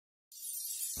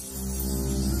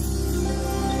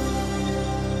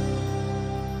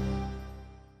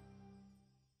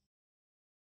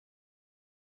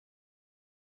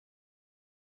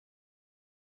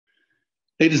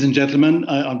Ladies and gentlemen,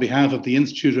 on behalf of the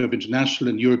Institute of International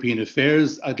and European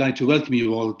Affairs, I'd like to welcome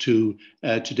you all to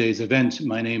today's event.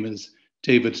 My name is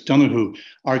David Donoghue.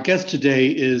 Our guest today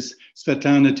is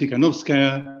Sviatlana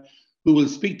Tsikhanouskaya, who will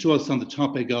speak to us on the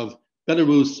topic of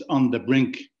Belarus on the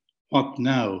brink, what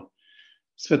now?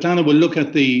 Sviatlana will look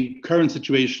at the current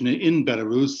situation in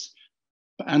Belarus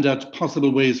and at possible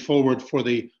ways forward for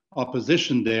the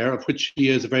opposition there, of which she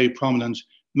is a very prominent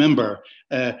member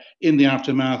in the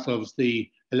aftermath of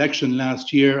the election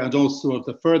last year and also of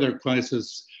the further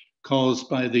crisis caused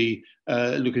by the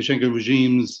Lukashenka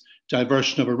regime's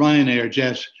diversion of a Ryanair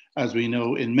jet, as we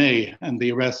know, in May, and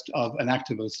the arrest of an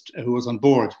activist who was on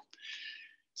board.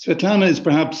 Sviatlana is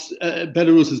perhaps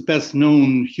Belarus's best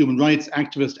known human rights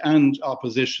activist and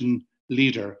opposition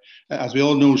leader. As we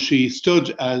all know, she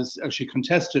stood as she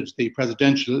contested the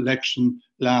presidential election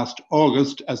last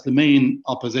August as the main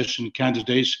opposition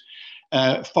candidate,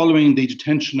 following the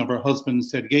detention of her husband,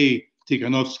 Sergei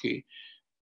Tikhanovsky.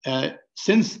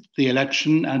 Since the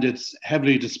election and its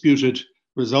heavily disputed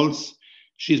results,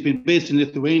 she's been based in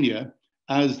Lithuania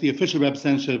as the official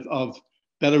representative of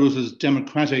Belarus's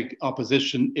democratic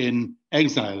opposition in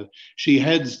exile. She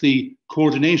heads the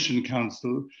Coordination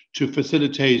Council to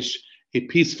facilitate a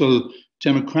peaceful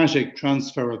democratic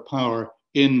transfer of power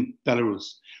in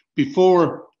Belarus.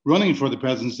 Before running for the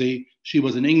presidency, she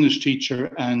was an English teacher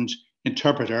and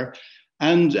interpreter.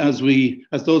 And as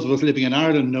those of us living in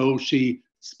Ireland know, she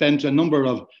spent a number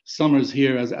of summers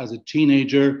here as a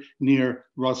teenager near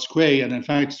Roscrea. And in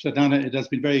fact, Sviatlana, it has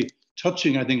been very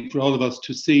touching, I think, for all of us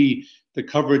to see the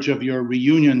coverage of your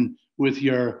reunion with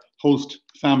your host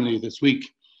family this week.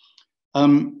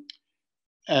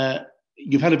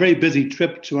 You've had a very busy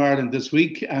trip to Ireland this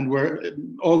week, and we're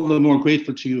all the more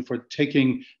grateful to you for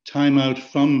taking time out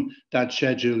from that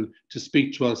schedule to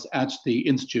speak to us at the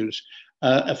Institute.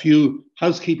 A few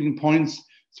housekeeping points.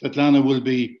 Sviatlana will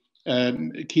be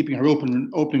keeping her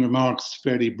opening remarks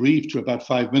fairly brief to about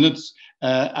 5 minutes,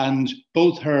 and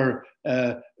both her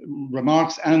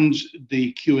remarks and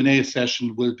the Q&A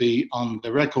session will be on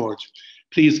the record.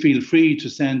 Please feel free to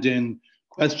send in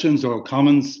questions or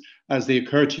comments as they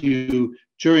occur to you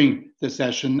during the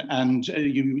session, and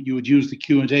you would use the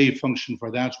Q&A function for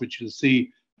that, which you'll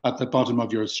see at the bottom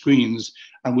of your screens,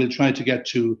 and we'll try to get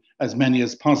to as many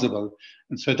as possible.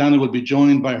 And Sviatlana will be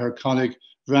joined by her colleague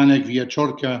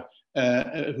Ryanair,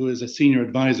 who is a senior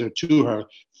advisor to her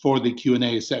for the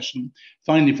Q&A session.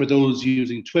 Finally, for those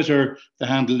using Twitter, the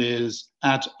handle is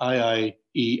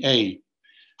 @IIEA.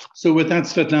 So with that,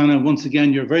 Sviatlana, once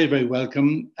again, you're very, very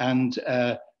welcome, and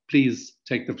please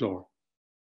take the floor.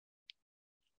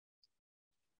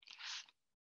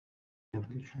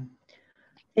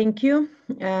 Thank you.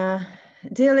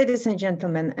 Dear ladies and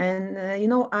gentlemen, and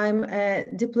I'm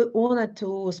deeply honored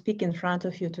to speak in front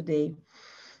of you today.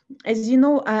 As you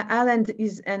know, Ireland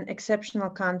is an exceptional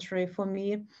country for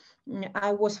me.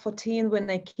 I was 14 when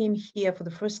I came here for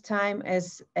the first time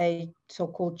as a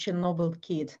so-called Chernobyl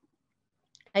kid.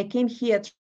 I came here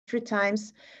 3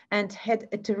 times and had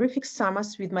a terrific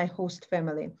summers with my host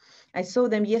family. I saw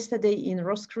them yesterday in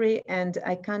Roscrea, and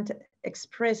I can't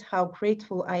express how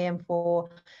grateful I am for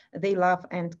their love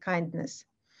and kindness.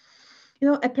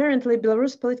 Apparently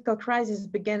Belarus political crisis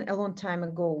began a long time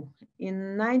ago.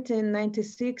 In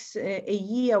 1996, a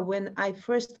year when I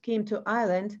first came to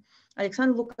Ireland,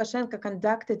 Aliaksandr Lukashenka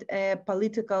conducted a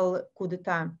political coup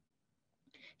d'etat.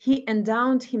 He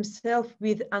endowed himself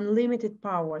with unlimited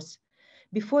powers.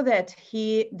 Before that,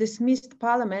 he dismissed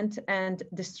parliament and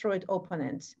destroyed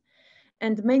opponents.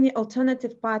 And many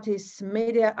alternative parties,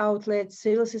 media outlets,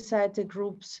 civil society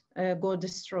groups got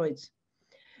destroyed.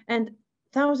 And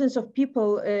thousands of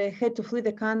people had to flee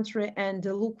the country and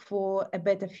look for a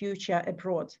better future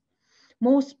abroad.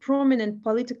 Most prominent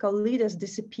political leaders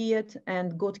disappeared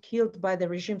and got killed by the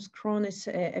regime's cronies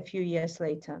a few years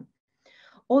later.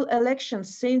 All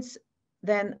elections since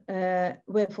then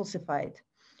were falsified.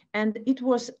 And it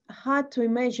was hard to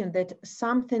imagine that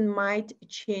something might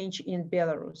change in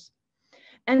Belarus.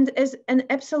 And as an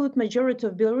absolute majority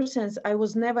of Belarusians, I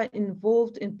was never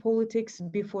involved in politics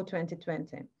before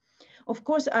 2020. Of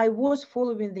course, I was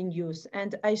following the news,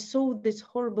 and I saw this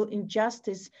horrible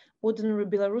injustice ordinary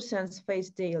Belarusians face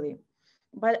daily.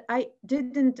 But I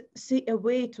didn't see a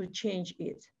way to change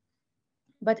it.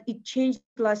 But it changed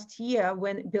last year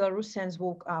when Belarusians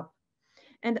woke up.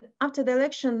 And after the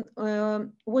election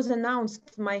was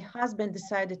announced, my husband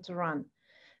decided to run.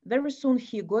 Very soon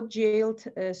he got jailed,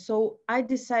 so I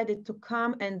decided to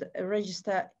come and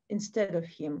register instead of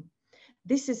him.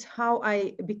 This is how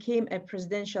I became a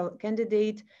presidential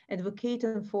candidate,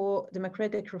 advocating for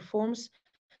democratic reforms,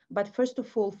 but first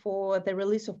of all for the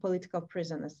release of political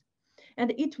prisoners.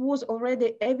 And it was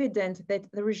already evident that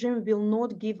the regime will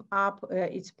not give up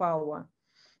its power.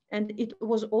 And it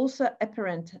was also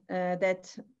apparent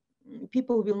that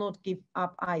people will not give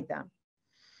up either.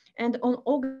 And on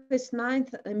August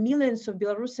 9th, millions of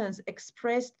Belarusians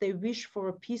expressed their wish for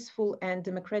a peaceful and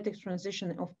democratic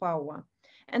transition of power.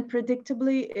 And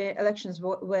predictably, elections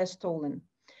were stolen.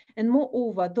 And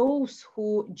moreover, those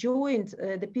who joined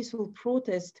the peaceful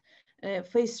protest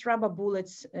faced rubber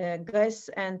bullets, gas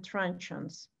and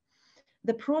truncheons.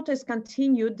 The protest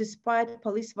continued despite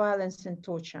police violence and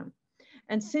torture.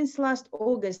 And since last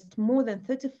August, more than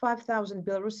 35,000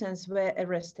 Belarusians were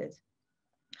arrested.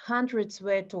 Hundreds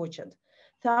were tortured,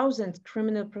 thousands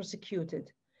criminally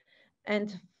prosecuted,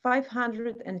 and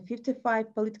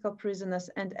 555 political prisoners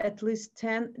and at least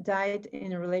 10 died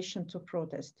in relation to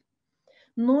protest.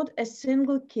 Not a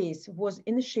single case was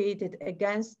initiated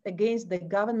against the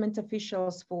government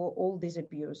officials for all this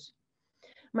abuse.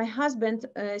 My husband,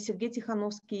 Sergei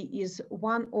Tikhanovsky, is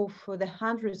one of the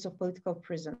hundreds of political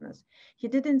prisoners. He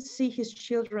didn't see his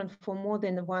children for more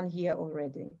than 1 year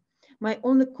already. My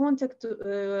only contact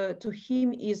to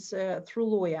him is through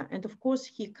lawyer. And of course,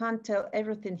 he can't tell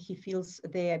everything he feels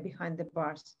there behind the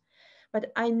bars.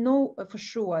 But I know for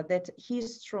sure that he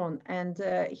is strong and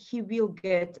he will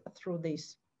get through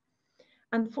this.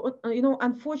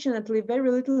 Unfortunately,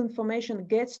 very little information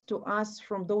gets to us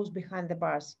from those behind the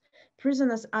bars.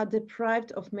 Prisoners are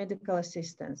deprived of medical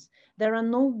assistance. There are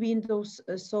no windows,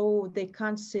 so they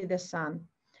can't see the sun.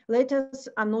 Letters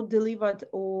are not delivered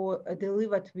or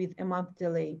delivered with a month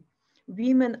delay.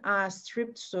 Women are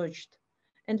strip searched.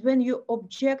 And when you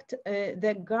object,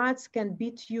 the guards can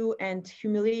beat you and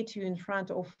humiliate you in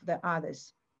front of the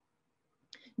others.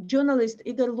 Journalist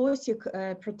Igor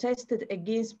Losik protested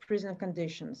against prison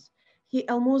conditions. He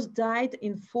almost died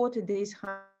in 40 days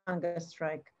hunger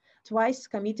strike, twice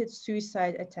committed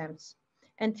suicide attempts.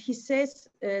 And he says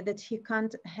that he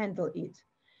can't handle it.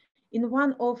 In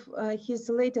one of his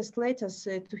latest letters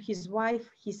to his wife,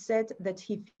 he said that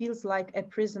he feels like a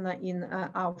prisoner in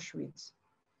Auschwitz.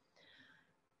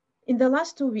 In the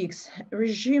last 2 weeks,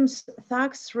 regime's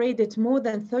thugs raided more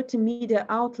than 30 media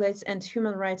outlets and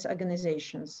human rights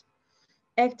organizations.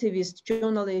 Activists,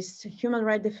 journalists, human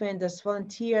rights defenders,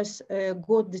 volunteers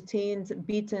got detained,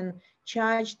 beaten,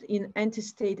 charged in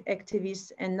anti-state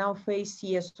activists, and now face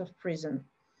years of prison.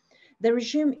 The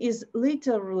regime is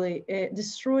literally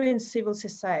destroying civil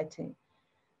society.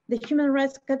 The human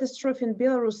rights catastrophe in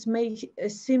Belarus may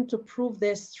seem to prove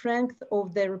the strength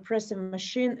of the repressive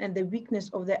machine and the weakness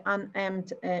of the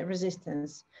unarmed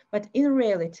resistance. But in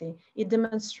reality, it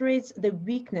demonstrates the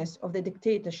weakness of the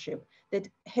dictatorship that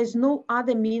has no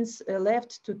other means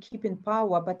left to keep in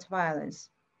power but violence.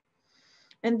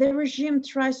 And the regime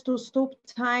tries to stop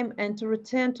time and to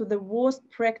return to the worst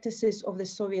practices of the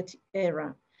Soviet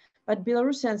era. But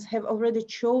Belarusians have already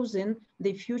chosen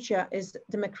their future as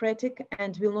democratic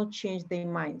and will not change their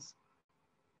minds.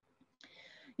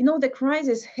 You know, the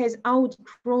crisis has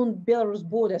outgrown Belarus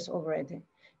borders already.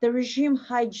 The regime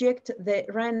hijacked the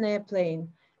Ryanair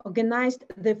plane, organized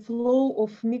the flow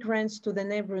of migrants to the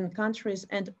neighboring countries,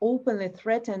 and openly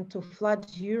threatened to flood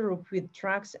Europe with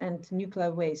drugs and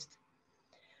nuclear waste.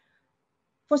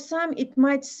 For some, it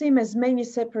might seem as many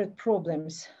separate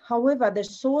problems. However, the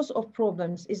source of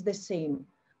problems is the same: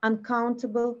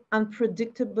 uncountable,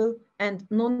 unpredictable, and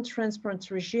non-transparent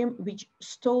regime which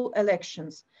stole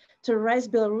elections,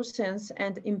 terrorized Belarusians,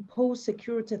 and impose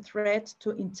security threat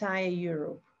to entire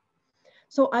Europe.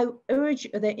 So I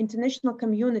urge the international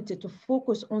community to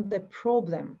focus on the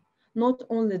problem, not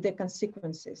only the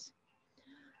consequences.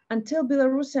 Until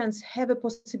Belarusians have a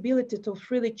possibility to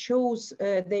freely choose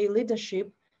their leadership,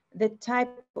 the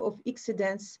type of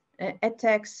incidents,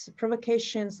 attacks,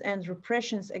 provocations, and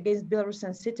repressions against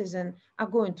Belarusian citizens are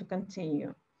going to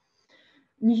continue.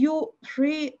 New,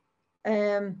 free,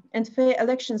 and fair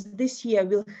elections this year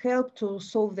will help to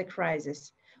solve the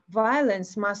crisis.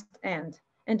 Violence must end,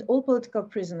 and all political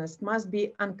prisoners must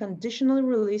be unconditionally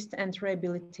released and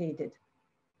rehabilitated.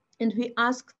 And we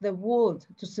ask the world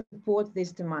to support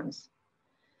these demands.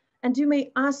 And you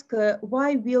may ask,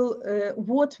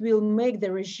 what will make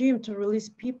the regime to release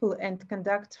people and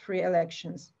conduct free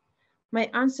elections?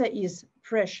 My answer is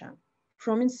pressure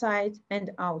from inside and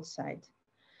outside.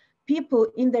 People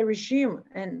in the regime,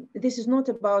 and this is not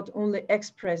about only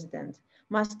ex-president,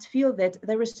 must feel that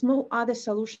there is no other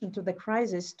solution to the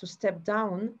crisis to step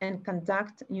down and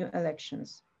conduct new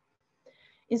elections.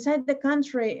 Inside the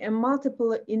country,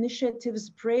 multiple initiatives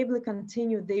bravely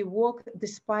continue their work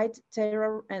despite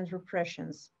terror and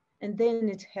repressions, and they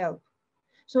need help.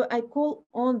 So I call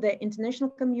on the international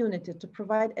community to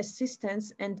provide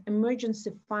assistance and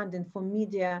emergency funding for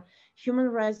media, human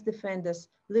rights defenders,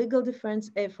 legal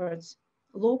defense efforts,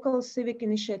 local civic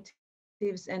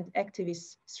initiatives and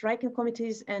activists, striking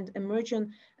committees, and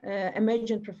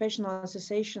emerging professional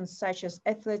associations such as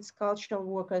athletes, cultural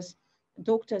workers,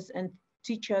 doctors and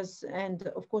teachers, and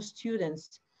of course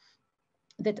students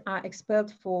that are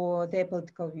expelled for their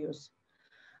political views.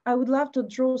 I would love to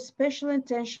draw special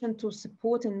attention to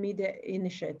supporting media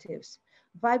initiatives.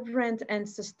 Vibrant and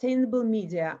sustainable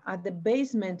media are the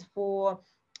basement for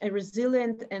a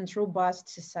resilient and robust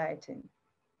society.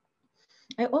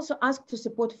 I also ask to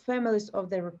support families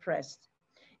of the repressed.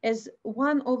 As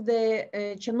one of the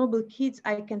Chernobyl kids,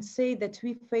 I can say that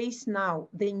we face now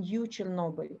the new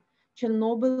Chernobyl,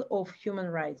 Chernobyl of human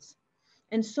rights.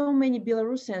 And so many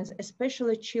Belarusians,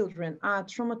 especially children, are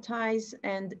traumatized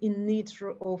and in need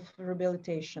of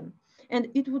rehabilitation. And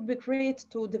it would be great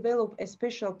to develop a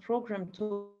special program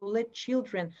to let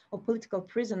children of political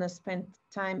prisoners spend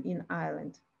time in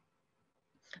Ireland.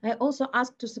 I also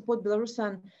ask to support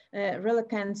Belarusian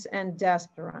relicants and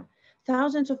diaspora.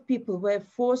 Thousands of people were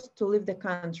forced to leave the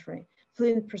country,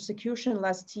 fleeing persecution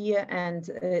last year and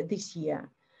this year.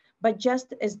 But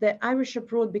just as the Irish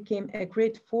abroad became a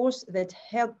great force that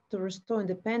helped to restore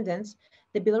independence,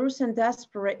 the Belarusian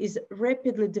diaspora is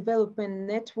rapidly developing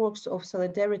networks of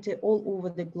solidarity all over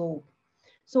the globe.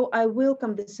 So I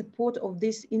welcome the support of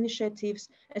these initiatives,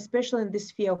 especially in the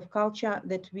sphere of culture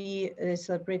that we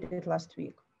celebrated last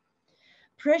week.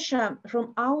 Pressure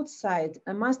from outside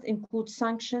must include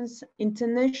sanctions,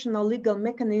 international legal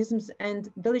mechanisms,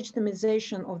 and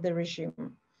delegitimization of the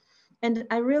regime. And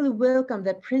I really welcome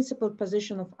the principled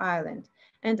position of Ireland.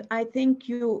 And I thank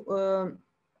you,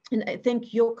 and I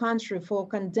thank your country for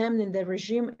condemning the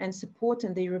regime and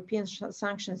supporting the European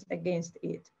sanctions against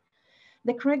it.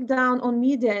 The crackdown on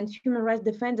media and human rights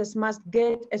defenders must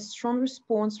get a strong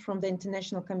response from the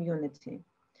international community.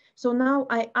 So now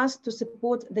I ask to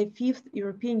support the 5th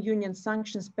European Union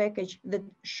sanctions package that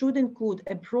should include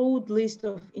a broad list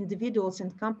of individuals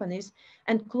and companies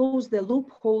and close the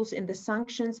loopholes in the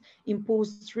sanctions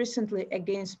imposed recently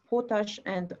against potash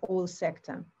and oil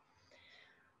sector.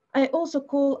 I also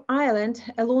call Ireland,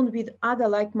 along with other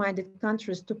like-minded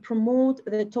countries, to promote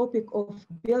the topic of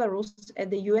Belarus at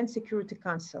the UN Security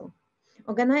Council.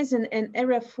 Organizing an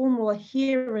area formula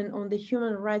hearing on the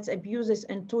human rights abuses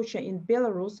and torture in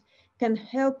Belarus can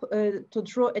help to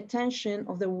draw attention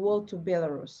of the world to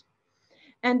Belarus.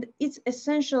 And it's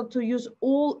essential to use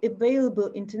all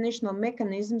available international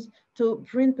mechanisms to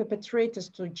bring perpetrators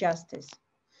to justice.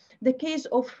 The case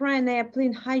of Ryanair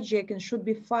plane hijacking should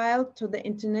be filed to the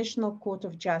International Court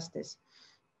of Justice.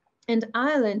 And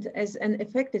Ireland, as an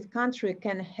affected country,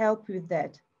 can help with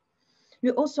that. We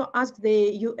also ask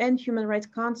the UN Human Rights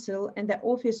Council and the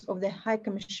Office of the High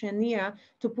Commissioner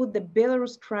to put the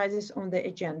Belarus crisis on the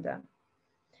agenda.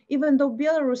 Even though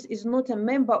Belarus is not a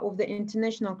member of the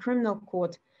International Criminal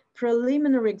Court,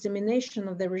 preliminary examination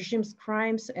of the regime's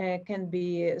crimes can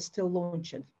be still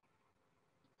launched.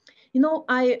 You know,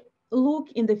 I look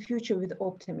in the future with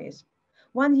optimism.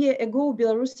 1 year ago,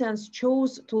 Belarusians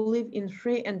chose to live in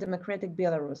free and democratic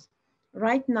Belarus.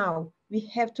 Right now, we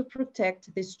have to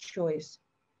protect this choice.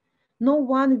 No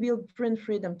one will bring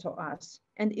freedom to us,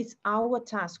 and it's our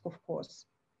task, of course.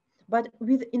 But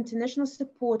with international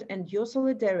support and your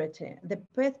solidarity, the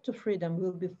path to freedom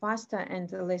will be faster and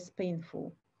less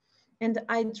painful. And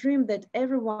I dream that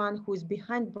everyone who is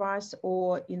behind bars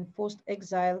or in forced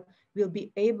exile will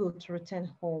be able to return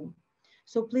home.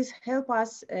 So please help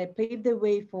us pave the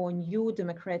way for new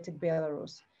democratic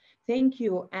Belarus. Thank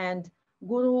you, and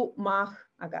Guru Mach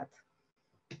Agat.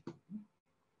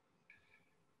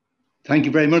 Thank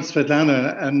you very much,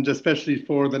 Sviatlana, and especially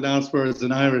for the last words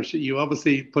in Irish. You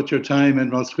obviously put your time in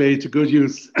Moskva to good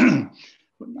use.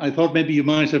 I thought maybe you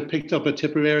might have picked up a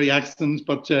Tipperary accent,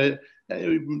 but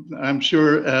I'm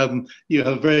sure you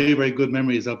have very, very good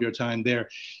memories of your time there.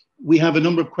 We have a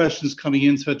number of questions coming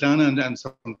in, Sviatlana, and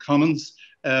some comments,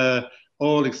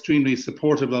 all extremely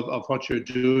supportive of what you're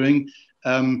doing.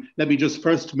 Let me just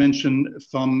first mention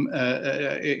from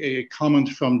a comment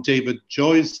from David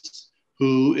Joyce,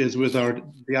 who is with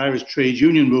the Irish trade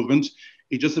union movement.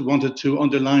 He just wanted to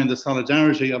underline the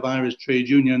solidarity of Irish trade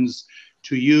unions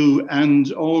to you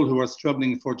and all who are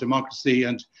struggling for democracy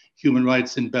and human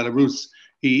rights in Belarus.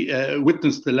 He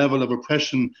witnessed the level of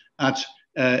oppression at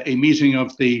a meeting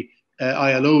of the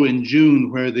ILO in June,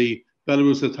 where the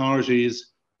Belarus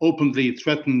authorities openly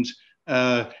threatened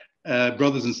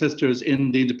brothers and sisters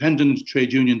in the independent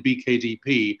trade union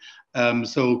BKDP.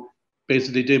 So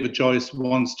basically David Joyce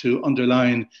wants to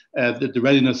underline the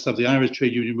readiness of the Irish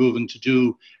trade union movement to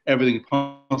do everything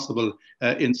possible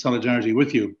in solidarity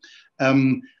with you.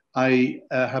 I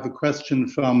have a question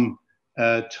from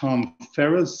Tom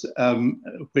Ferris,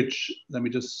 which, let me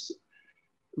just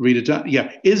read it down.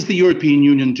 Yeah, is the European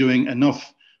Union doing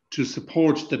enough to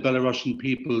support the Belarusian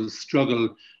people's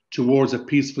struggle towards a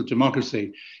peaceful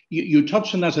democracy? You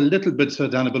touched on that a little bit,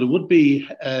 Sviatlana, but it would be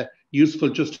useful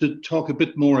just to talk a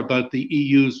bit more about the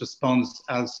EU's response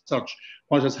as such,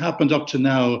 what has happened up to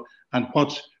now and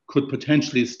what could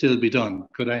potentially still be done.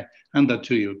 Could I hand that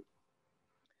to you?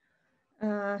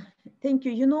 Thank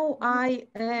you. You know, I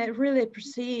really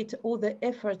appreciate all the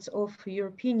efforts of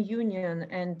European Union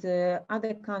and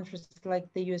other countries like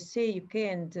the USA, UK,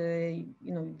 and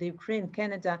you know, the Ukraine,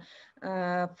 Canada,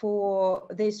 for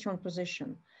their strong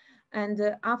position. And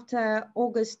after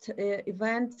August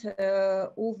event,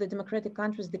 all the democratic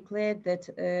countries declared that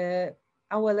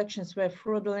our elections were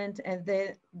fraudulent and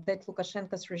that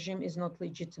Lukashenko's regime is not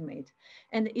legitimate.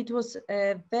 And it was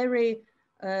a very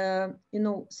you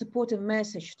know, supportive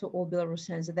message to all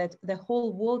Belarusians that the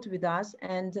whole world with us,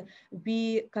 and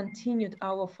we continued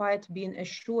our fight, being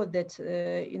assured that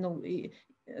you know,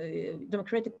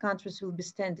 democratic countries will be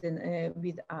standing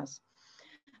with us.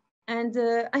 And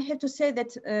I have to say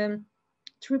that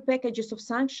 3 packages of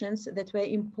sanctions that were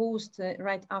imposed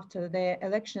right after the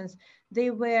elections,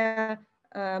 they were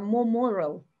more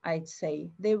moral, I'd say.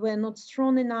 They were not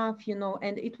strong enough, you know,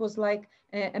 and it was like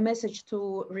a message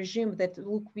to regime that,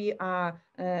 look, we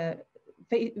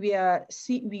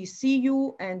see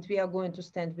you and we are going to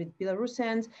stand with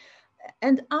Belarusians.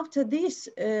 And after this,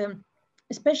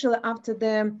 especially after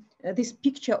this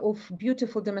picture of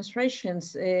beautiful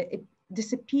demonstrations, it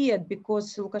disappeared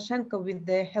because Lukashenko, with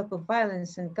the help of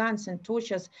violence and guns and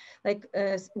torches, like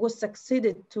was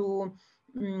succeeded to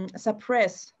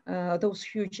suppress those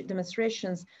huge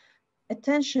demonstrations.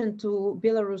 Attention to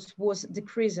Belarus was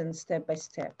decreasing step by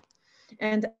step.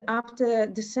 And after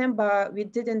December, we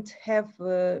didn't have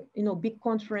you know, big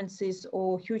conferences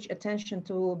or huge attention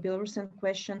to Belarusian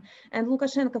question, and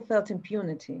Lukashenko felt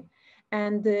impunity.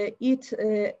 And it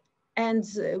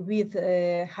ends with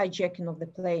hijacking of the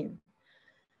plane.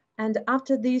 And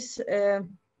after this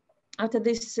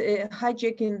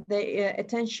hijacking, the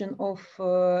attention of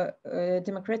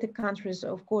democratic countries,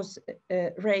 of course,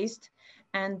 raised,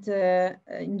 and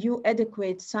new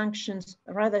adequate sanctions,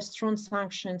 rather strong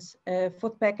sanctions,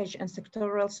 4th package and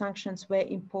sectoral sanctions were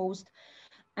imposed.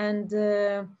 And,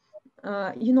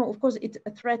 you know, of course, it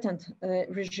threatened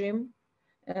regime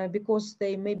because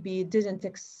they maybe didn't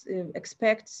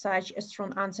expect such a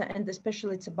strong answer, and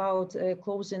especially it's about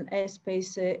closing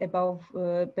airspace above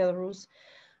Belarus.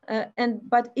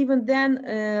 But even then,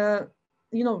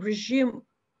 you know, regime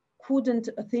couldn't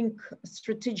think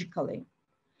strategically.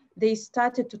 They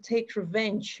started to take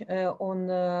revenge on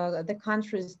the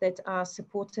countries that are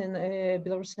supporting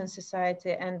Belarusian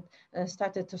society, and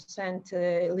started to send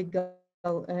illegal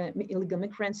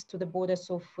migrants to the borders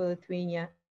of Lithuania.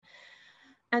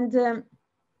 And,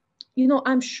 you know,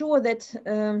 I'm sure that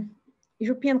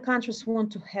European countries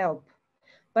want to help.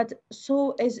 But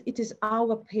so as it is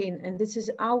our pain, and this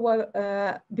is our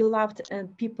beloved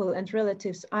people and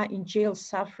relatives are in jail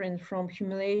suffering from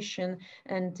humiliation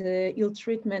and ill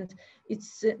treatment,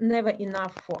 it's never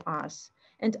enough for us.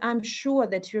 And I'm sure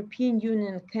that European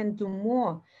Union can do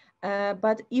more.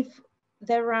 But if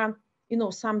there are, you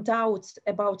know, some doubts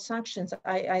about sanctions,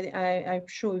 I'm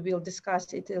sure we will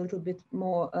discuss it a little bit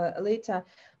more later.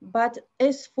 But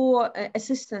as for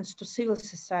assistance to civil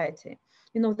society,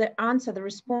 you know, the answer, the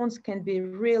response can be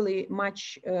really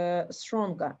much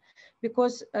stronger,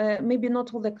 because maybe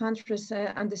not all the countries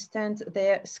understand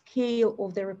the scale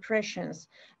of the repressions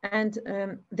and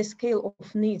the scale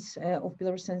of needs of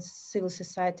Belarusian civil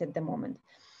society at the moment.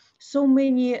 So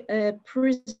many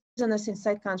prisoners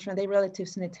inside country and their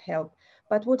relatives need help.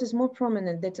 But what is more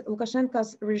prominent, that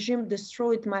Lukashenko's regime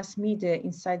destroyed mass media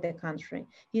inside the country.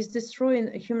 He's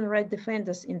destroying human rights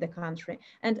defenders in the country.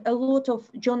 And a lot of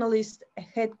journalists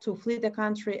had to flee the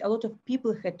country. A lot of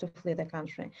people had to flee the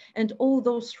country. And all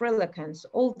those relicants,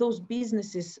 all those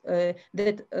businesses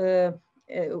that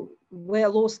were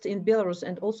lost in Belarus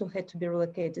and also had to be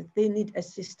relocated, they need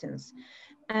assistance.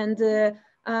 And,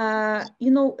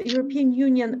 you know, European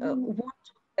Union want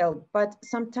to help, but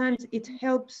sometimes it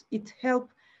helps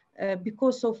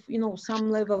because of, you know,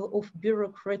 some level of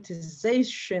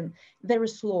bureaucratization, very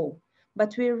slow.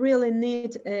 But we really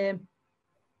need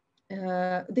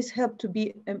this help to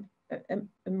be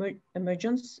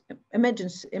emergency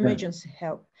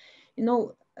help. You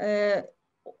know,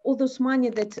 all those money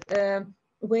that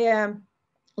were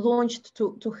launched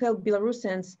to help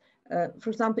Belarusians. For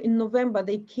example, in November,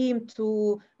 they came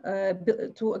to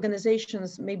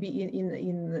organizations maybe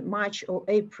in March or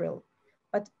April,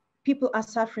 but people are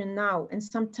suffering now, and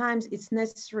sometimes it's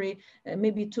necessary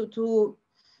maybe to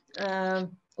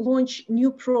launch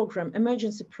new program,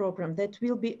 emergency program, that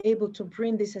will be able to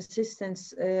bring this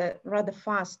assistance rather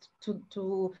fast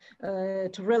to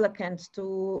relocants,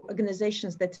 to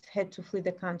organizations that had to flee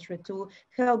the country, to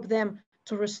help them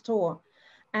to restore.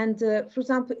 And for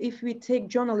example, if we take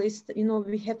journalists, you know,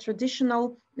 we have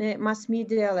traditional mass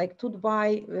media like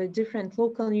Tudbay, different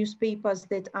local newspapers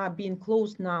that are being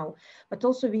closed now. But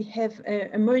also we have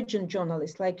emergent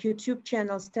journalists like YouTube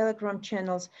channels, Telegram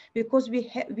channels, because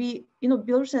you know,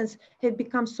 Belarusians have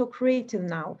become so creative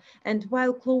now. And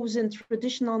while closing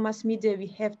traditional mass media, we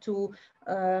have to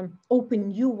open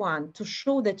new one to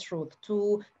show the truth,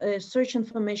 to search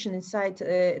information inside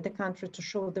the country, to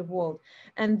show the world.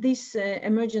 And this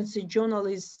emergency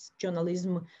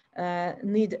journalism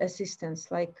need assistance,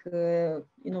 like you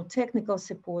know, technical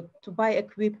support, to buy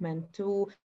equipment, to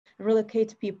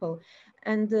relocate people.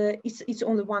 And it's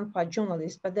only one part,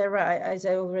 journalists, but there are, as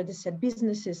I already said,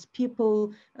 businesses,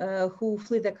 people who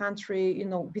flee the country, you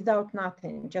know, without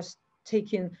nothing, just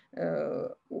taking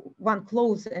one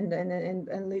clothes and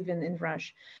living in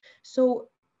rush. So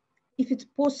if it's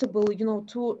possible, you know,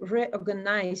 to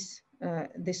reorganize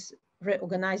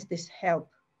this help,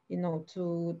 you know,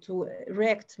 to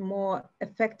react more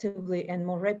effectively and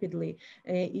more rapidly,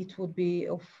 it would be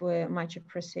of much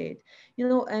appreciated. You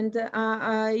know, and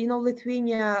you know,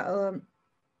 Lithuania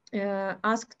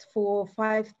asked for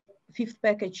fifth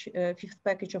package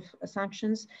of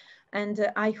sanctions,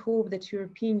 and I hope that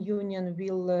European Union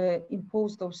will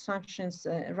impose those sanctions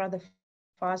rather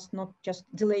fast, not just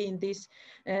delaying this,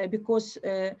 because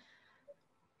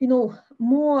you know,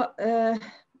 more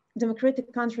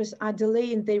democratic countries are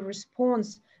delaying their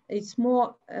response. It's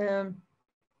more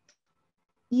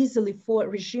easily for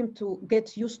regime to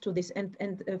get used to this and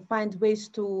find ways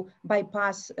to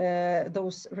bypass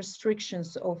those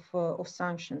restrictions of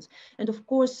sanctions. And of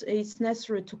course, it's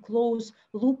necessary to close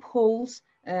loopholes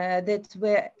that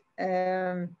were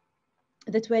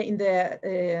in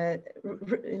the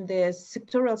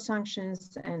sectoral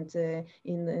sanctions and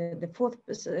in the fourth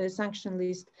sanction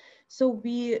list. So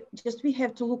we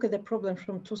have to look at the problem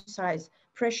from two sides: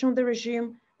 pressure on the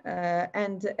regime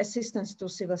and assistance to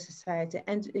civil society.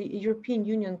 And European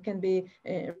Union can be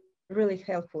really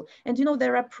helpful. And you know,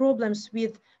 there are problems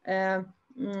with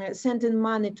sending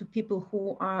money to people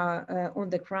who are on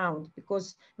the ground,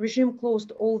 because regime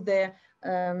closed all the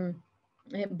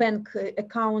bank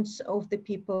accounts of the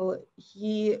people.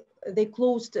 They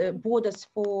closed borders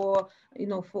for, you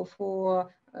know, for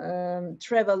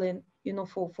traveling, you know,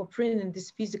 for bringing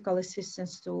this physical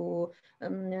assistance to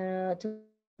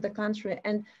the country.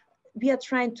 And we are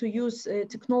trying to use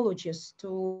technologies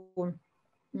to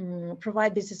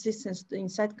provide this assistance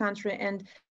inside country. And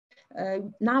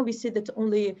now we see that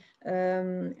only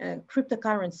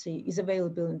cryptocurrency is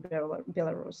available in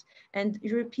Belarus, and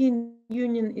European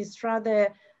Union is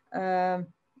rather,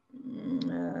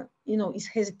 you know, is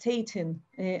hesitating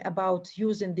about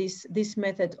using this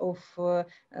method of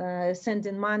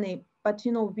sending money. But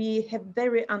you know, we have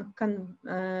very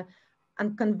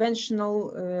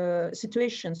unconventional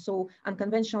situations, so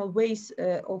unconventional ways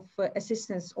of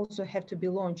assistance also have to be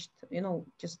launched. You know,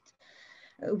 just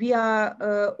we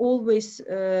are always,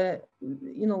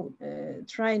 you know,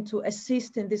 trying to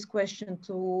assist in this question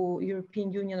to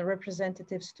European Union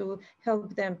representatives to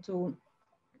help them to,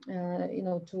 you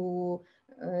know, to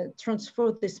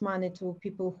transfer this money to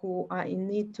people who are in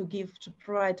need, to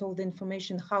provide all the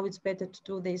information how it's better to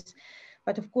do this.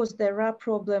 But of course, there are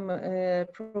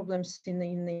problems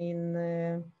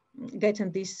in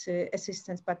getting this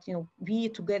assistance. But you know, we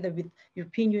together with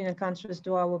European Union countries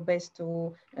do our best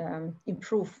to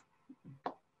improve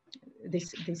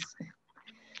this.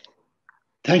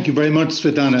 Thank you very much,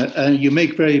 Sviatlana. You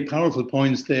make very powerful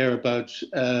points there about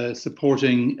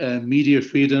supporting media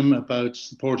freedom, about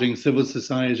supporting civil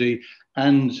society,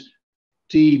 and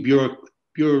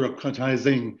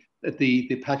debureaucratizing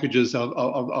the packages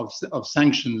of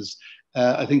sanctions.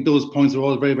 I think those points are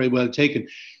all very, very well taken.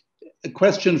 A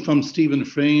question from Stephen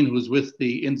Frayne, who's with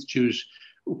the Institute.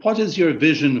 What is your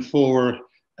vision for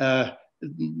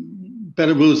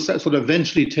Belarus sort of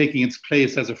eventually taking its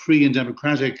place as a free and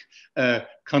democratic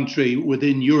country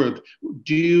within Europe?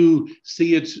 Do you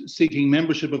see it seeking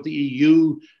membership of the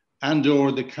EU and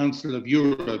or the Council of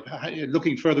Europe,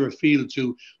 looking further afield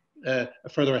to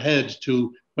further ahead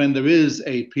to when there is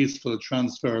a peaceful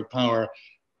transfer of power?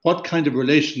 What kind of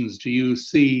relations do you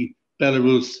see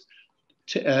Belarus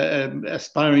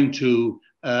aspiring to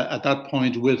at that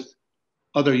point with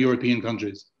other European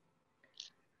countries?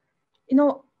 You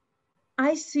know,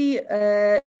 I see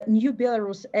New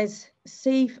Belarus as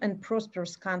safe and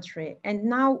prosperous country, and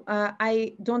now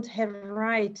I don't have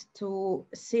right to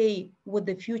say what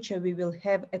the future we will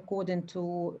have according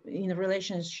to in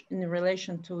relation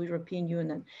to European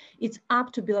Union. It's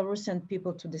up to Belarusian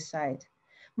people to decide.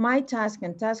 My task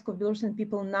and task of Belarusian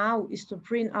people now is to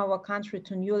bring our country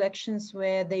to new elections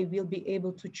where they will be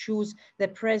able to choose the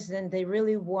president they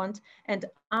really want, and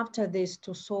after this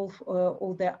to solve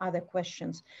all the other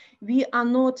questions. We are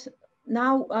not,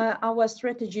 now our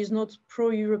strategy is not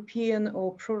pro-European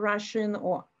or pro-Russian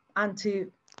or anti,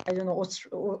 I don't know,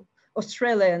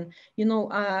 Australian. You know,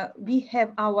 we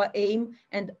have our aim,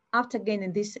 and after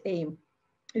gaining this aim,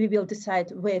 we will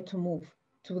decide where to move.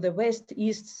 To the west,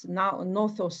 east, now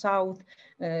north or south,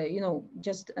 you know,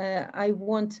 just I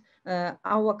want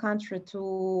our country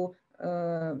to,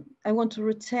 I want to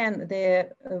return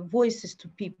their voices to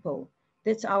people.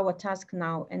 That's our task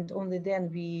now, and only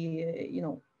then we, you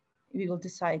know, we will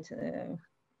decide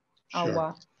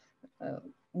our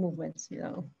movements, you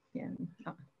know. Yeah.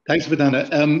 Thanks,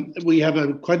 Sviatlana. We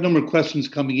have quite a number of questions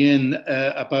coming in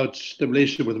about the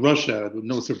relationship with Russia.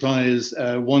 No surprise,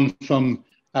 one from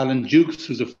Alan Dukes,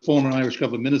 who's a former Irish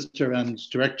government minister and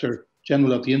Director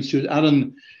General of the Institute.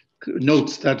 Alan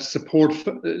notes that support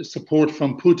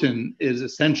from Putin is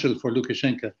essential for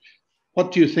Lukashenka.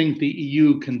 What do you think the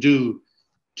EU can do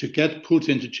to get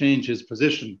Putin to change his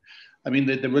position? I mean,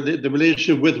 the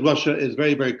relationship with Russia is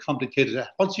very, very complicated.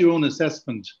 What's your own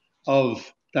assessment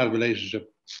of that relationship?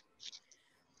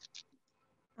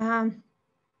 You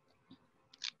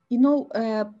know,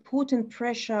 Putin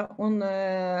pressure on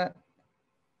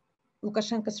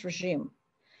Lukashenko's regime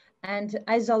and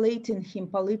isolating him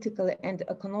politically and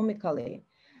economically.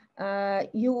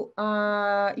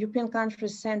 European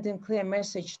countries sending clear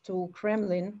message to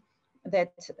Kremlin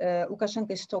that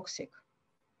Lukashenko is toxic,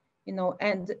 you know,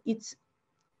 and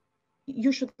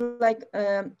you should like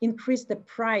increase the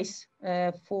price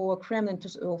for Kremlin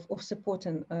of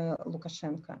supporting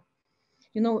Lukashenko.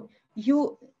 You know,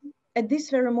 at this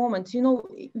very moment, you know,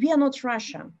 we are not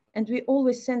Russia, and we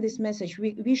always send this message.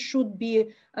 We should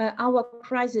be, our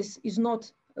crisis is not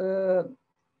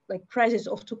like crisis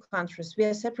of two countries. We are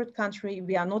a separate country.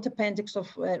 We are not appendix of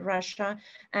Russia.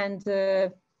 And,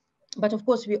 but of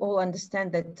course, we all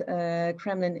understand that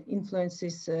Kremlin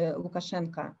influences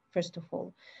Lukashenko, first of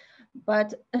all.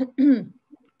 But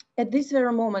at this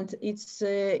very moment, it's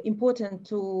important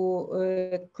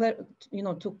to, you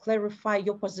know, to clarify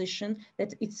your position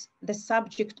that it's the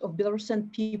subject of Belarusian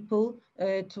people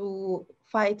to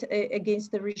fight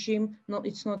against the regime. No,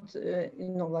 it's not, you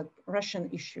know, like Russian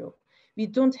issue. We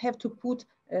don't have to put,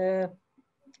 you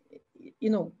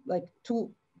know, like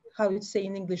two, how you say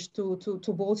in English, two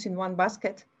balls in one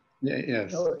basket. Yeah,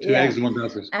 yes, two eggs in one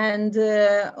basket. And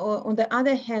on the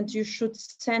other hand, you should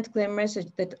send clear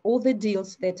message that all the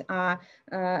deals that are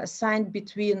signed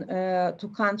between two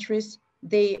countries,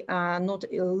 they are not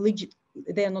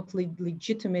they are not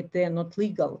legitimate, they are not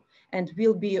legal, and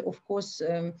will be, of course,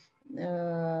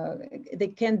 they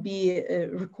can be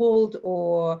recalled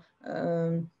or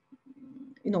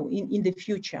you know, in the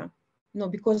future. You know,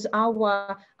 because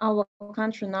our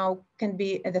country now can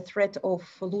be at the threat of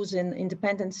losing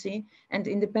independency, and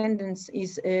independence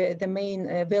is the main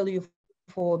value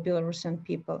for Belarusian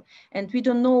people. And we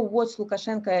don't know what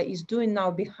Lukashenko is doing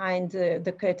now behind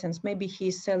the curtains. Maybe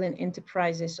he's selling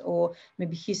enterprises, or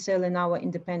maybe he's selling our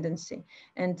independency.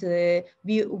 And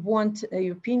we want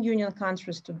European Union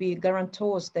countries to be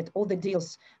guarantors that all the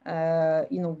deals,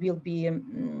 you know, will be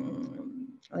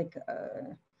like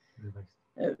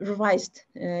revised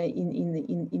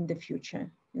in the future.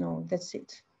 You know, that's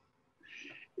it.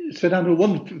 Sviatlana,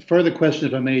 one further question,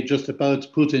 if I may, just about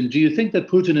Putin. Do you think that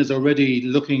Putin is already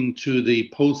looking to the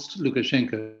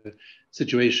post-Lukashenko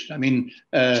situation? I mean,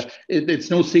 it's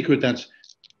no secret that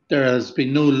there has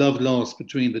been no love lost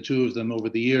between the two of them over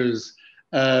the years.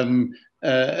 But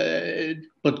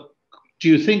do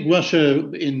you think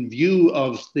Russia, in view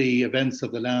of the events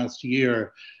of the last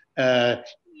year,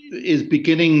 is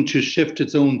beginning to shift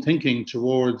its own thinking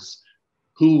towards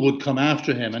who would come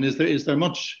after him? And is there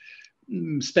much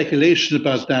speculation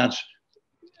about that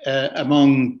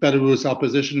among Belarus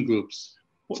opposition groups?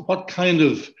 What kind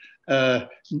of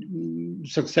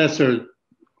successor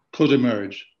could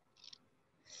emerge?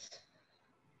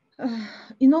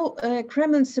 You know,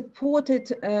 Kremlin supported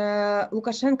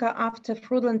Lukashenko after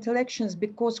fraudulent elections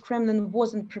because Kremlin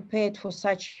wasn't prepared for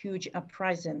such huge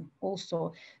uprising.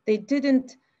 Also, they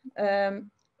didn't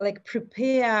like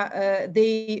prepare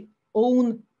their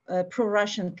own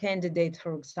pro-Russian candidate,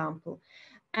 for example.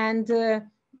 And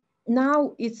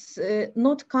now it's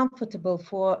not comfortable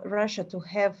for Russia to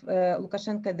have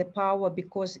Lukashenko at the power,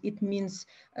 because it means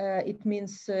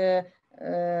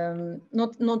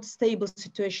not stable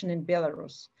situation in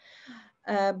Belarus.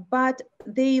 But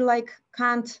they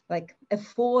can't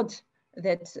afford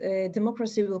that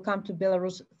democracy will come to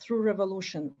Belarus through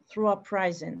revolution, through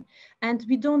uprising. And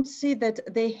we don't see that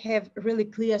they have really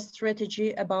clear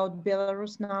strategy about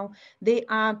Belarus now. They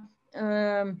are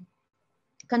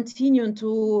continuing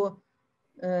to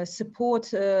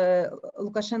support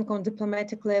Lukashenko on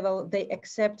diplomatic level. They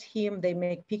accept him, they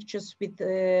make pictures with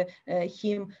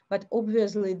him, but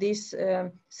obviously this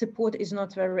support is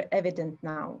not very evident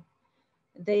now.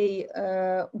 They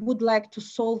would like to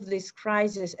solve this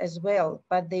crisis as well,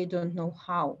 but they don't know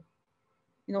how.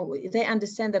 You know, they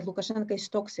understand that Lukashenko is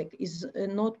toxic. It's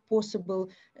not possible,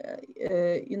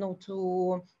 you know,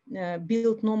 to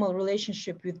build normal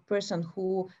relationship with person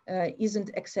who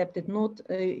isn't accepted, not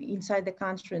inside the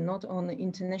country, not on the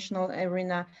international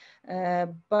arena,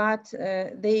 but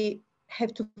they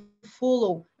have to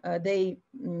follow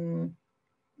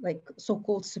like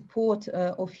so-called support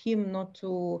of him, not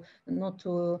to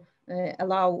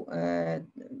allow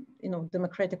you know,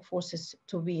 democratic forces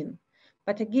to win.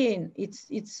 But again,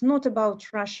 it's not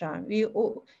about Russia. We,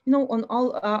 you know, on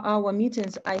all our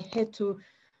meetings, I had to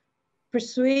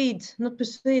not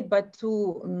persuade, but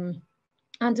to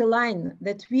underline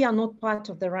that we are not part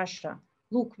of the Russia.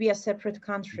 Look, we are a separate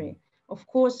country. Of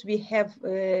course, we have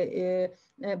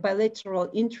bilateral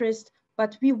interest,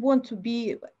 but we want to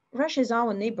be, Russia is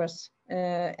our neighbors,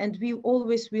 and we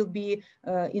always will be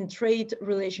in trade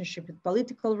relationship, with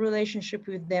political relationship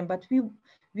with them, but we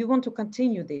want to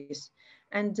continue this.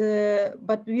 And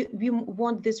but we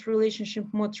want this relationship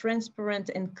more transparent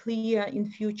and clear in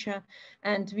future.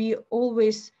 And we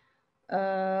always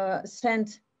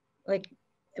send like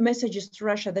messages to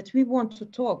Russia that we want to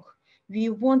talk. We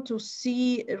want to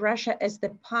see Russia as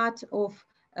the part of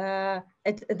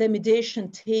at the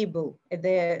mediation table, at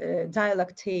the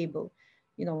dialogue table,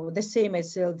 you know, the same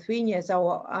as Lithuania, as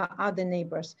our other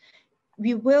neighbors.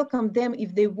 We welcome them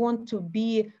if they want to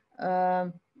be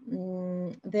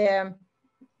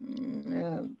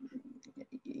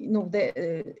you know,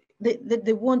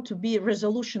 they want to be a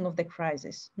resolution of the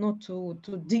crisis, not to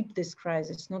deep this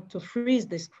crisis, not to freeze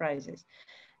this crisis.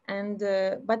 And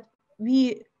but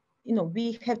we, you know,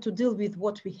 we have to deal with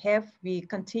what we have. We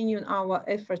continue our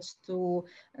efforts to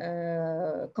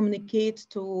communicate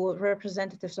to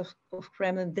representatives of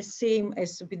Kremlin, the same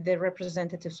as with the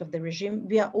representatives of the regime.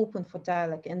 We are open for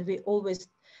dialogue, and we always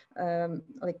you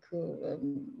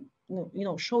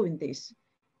know, showing this.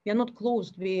 We are not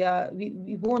closed. We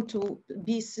want to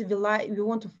be civilized. We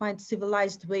want to find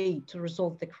civilized way to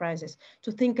resolve the crisis,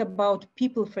 to think about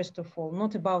people first of all,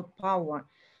 not about power.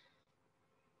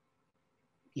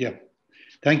 Yeah,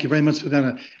 thank you very much,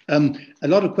 Sviatlana. A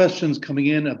lot of questions coming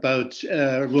in about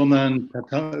Raman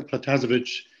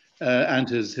Pratasyevich and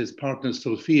his partner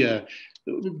Sofia.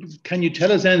 Can you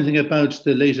tell us anything about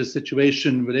the latest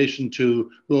situation in relation to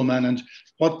Raman and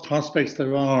what prospects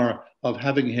there are of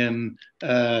having him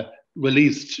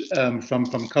released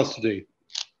from custody?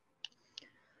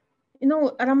 You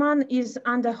know, Raman is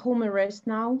under home arrest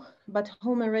now, but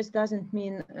home arrest doesn't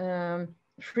mean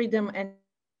freedom and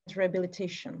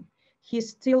rehabilitation. He's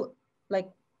still like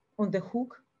on the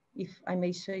hook, if I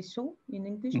may say so in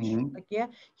English. Mm-hmm. Like, yeah,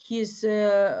 he's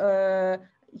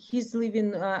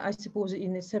living, I suppose,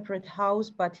 in a separate house,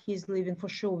 but he's living for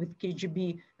sure with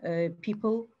KGB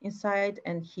people inside,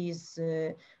 and he's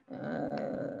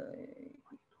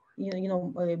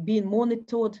being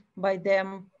monitored by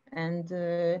them, and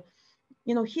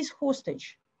you know, he's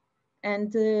hostage,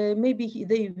 and maybe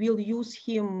they will use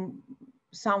him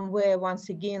somewhere once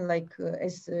again, like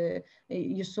as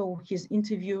you saw his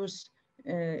interviews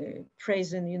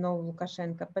praising, you know,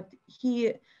 Lukashenko, but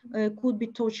he could be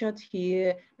tortured,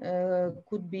 he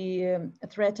could be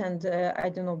threatened, I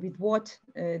don't know with what.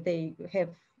 They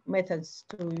have methods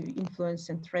to influence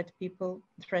and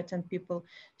threaten people.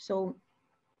 So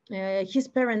his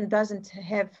parent doesn't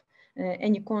have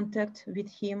any contact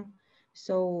with him.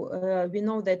 So we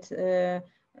know that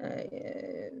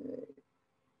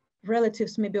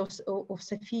relatives maybe of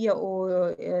Sofia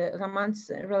or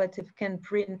Raman's relative can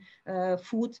bring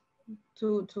food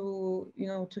to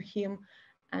him,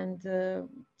 and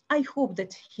I hope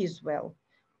that he's well,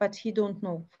 but he don't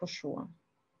know for sure.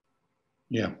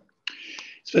 Yeah.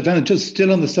 Sviatlana, just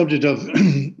still on the subject of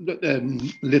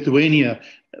Lithuania,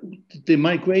 the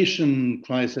migration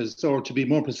crisis, or to be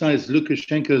more precise,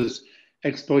 Lukashenko's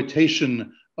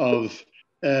exploitation of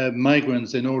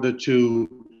migrants in order to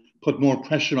put more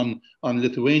pressure on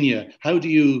Lithuania. How do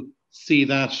you see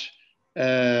that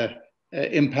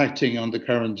impacting on the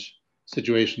current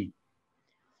situation?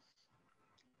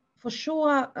 For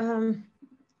sure,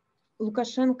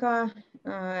 Lukashenko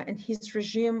and his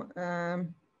regime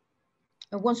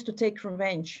wants to take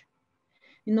revenge.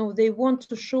 You know, they want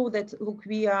to show that, look,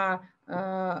 we are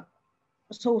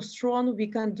so strong, we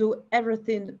can do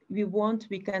everything we want,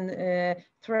 we can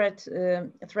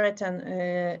threaten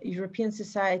European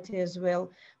society as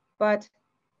well. But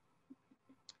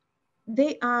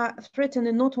they are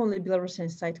threatening not only Belarusian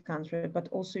side country, but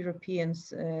also European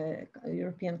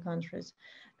countries.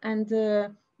 And,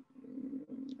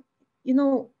 you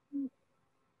know,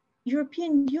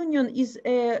 European Union is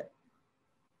a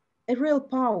real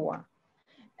power.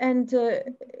 And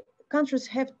countries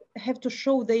have to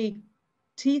show their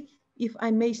teeth, if I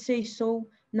may say so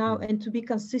now, and to be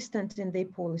consistent in their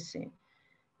policy.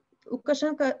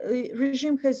 Lukashenko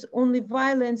regime has only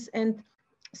violence and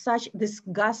such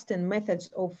disgusting methods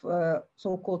of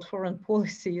so-called foreign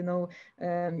policy, you know,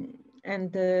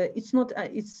 and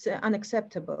it's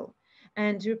unacceptable.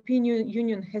 And European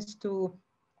Union has to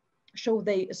show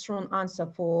their strong answer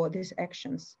for these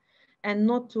actions, and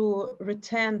not to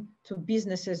return to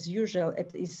business as usual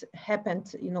as is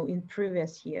happened, you know, in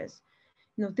previous years.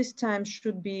 You know, this time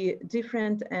should be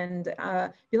different, and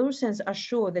Belarusians are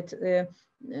sure that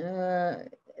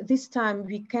this time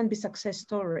we can be success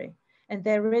story, and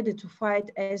they're ready to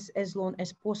fight as long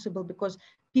as possible, because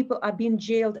people are being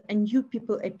jailed and new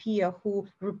people appear who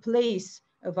replace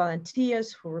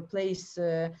volunteers, who replace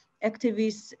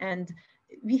activists, and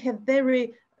we have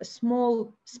very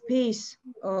small space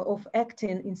of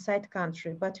acting inside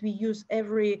country, but we use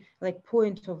every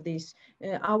point of this.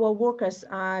 Our workers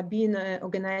are being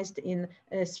organized in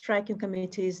striking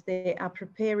committees. They are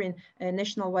preparing a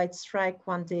national-wide strike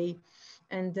one day,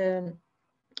 and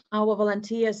our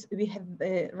volunteers, we have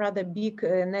a rather big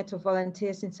net of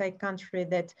volunteers inside country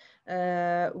that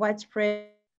widespread.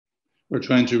 We're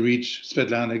trying to reach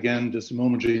Sviatlana again, just a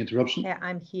momentary interruption. Yeah,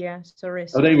 I'm here, sorry.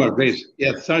 Oh, there you are, great.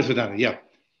 Yeah, sorry, Sviatlana, yeah.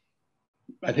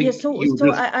 I think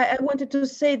I wanted to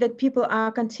say that people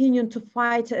are continuing to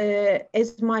fight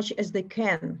as much as they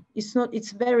can.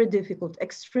 It's very difficult,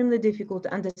 extremely difficult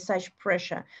under such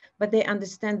pressure, but they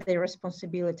understand their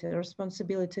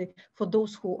responsibility for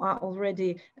those who are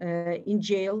already in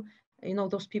jail. You know,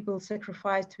 those people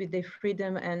sacrificed with their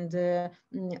freedom and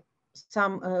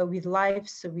some with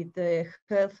lives, with the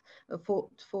health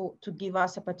to give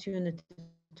us opportunity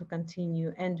to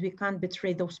continue, and we can't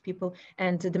betray those people,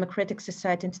 and the democratic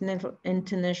society,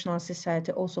 international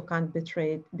society also can't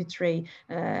betray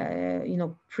you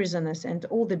know, prisoners and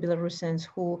all the Belarusians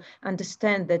who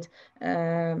understand that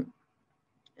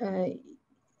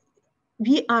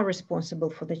we are responsible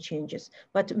for the changes,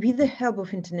 but with the help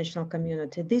of international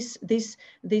community, this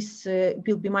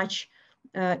will be much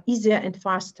easier and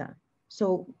faster.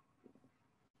 So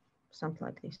something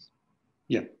like this.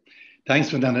 Yeah, thanks,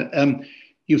 Sviatlana.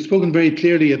 You've spoken very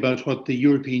clearly about what the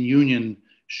European Union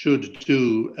should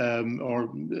do, or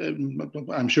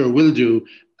I'm sure will do.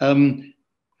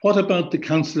 What about the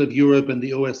Council of Europe and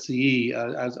the OSCE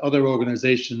as other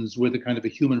organizations with a kind of a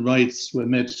human rights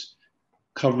remit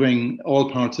covering all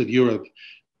parts of Europe?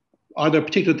 Are there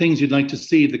particular things you'd like to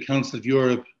see the Council of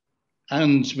Europe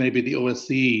and maybe the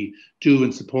OSCE do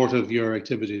in support of your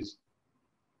activities?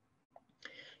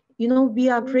 You know, we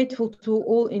are grateful to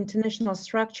all international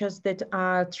structures that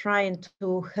are trying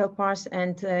to help us,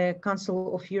 and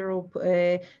Council of Europe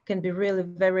can be really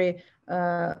very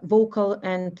vocal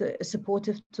and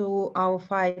supportive to our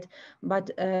fight.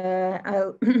 But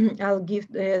I'll give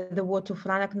the word to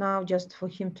Franek now, just for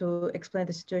him to explain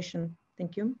the situation.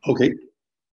 Thank you. Okay.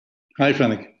 Hi,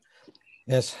 Franek.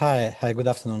 Yes, hi, good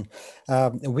afternoon.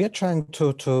 We are trying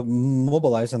to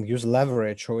mobilize and use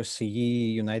leverage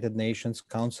OSCE, United Nations,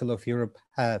 Council of Europe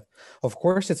have. Of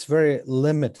course, it's very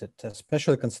limited,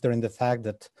 especially considering the fact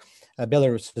that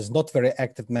Belarus is not a very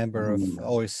active member of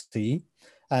OSCE,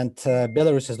 and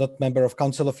Belarus is not member of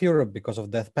Council of Europe because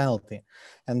of death penalty.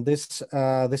 And this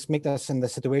makes us in the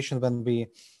situation when we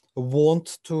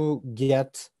want to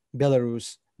get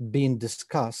Belarus being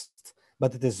discussed,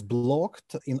 but it is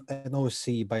blocked in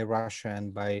OSCE by Russia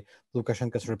and by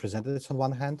Lukashenko's representatives on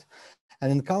one hand.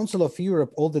 And in Council of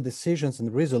Europe, all the decisions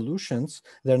and resolutions,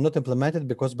 they're not implemented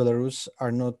because Belarus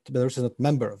is not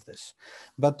member of this.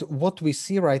 But what we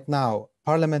see right now,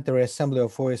 Parliamentary Assembly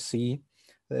of OSCE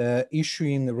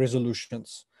issuing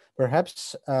resolutions,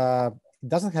 perhaps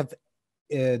doesn't have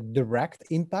a direct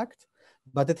impact,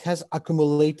 but it has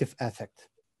accumulative effect,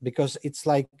 because it's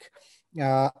like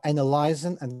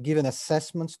analyzing and giving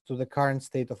assessments to the current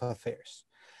state of affairs.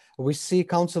 We see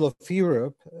Council of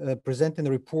Europe presenting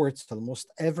reports almost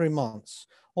every month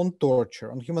on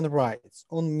torture, on human rights,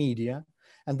 on media.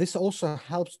 And this also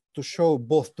helps to show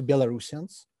both to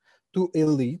Belarusians, to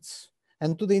elites,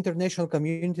 and to the international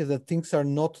community that things are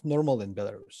not normal in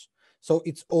Belarus. So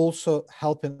it's also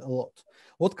helping a lot.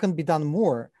 What can be done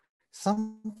more?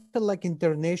 Something like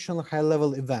international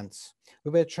high-level events.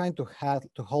 We were trying to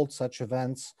hold such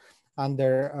events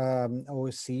under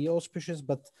OSCE auspices,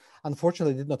 but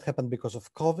unfortunately it did not happen because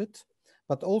of COVID,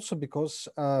 but also because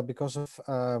of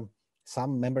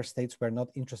some member states were not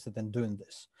interested in doing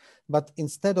this. But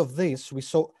instead of this, we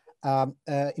saw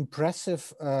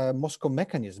impressive Moscow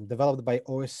mechanism developed by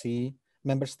OSCE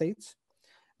member states,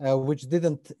 which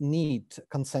didn't need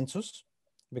consensus,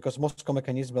 because Moscow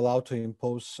mechanism allowed to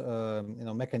impose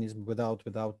mechanism without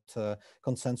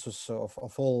consensus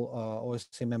of all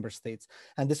OSCE member states.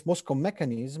 And this Moscow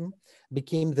mechanism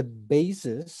became the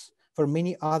basis for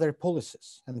many other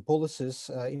policies, and policies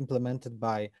implemented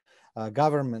by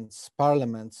governments,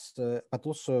 parliaments, but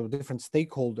also different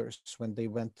stakeholders. When they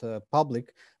went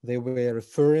public, they were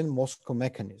referring Moscow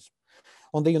mechanism.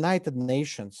 On the United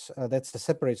Nations, that's a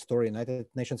separate story. United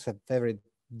Nations have very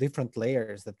different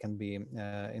layers that can be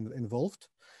involved.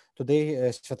 Today,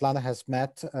 Sviatlana has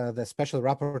met the special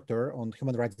rapporteur on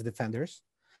human rights defenders.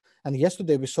 And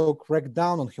yesterday we saw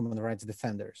crackdown on human rights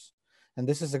defenders. And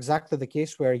this is exactly the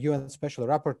case where UN special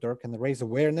rapporteur can raise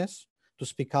awareness, to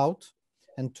speak out,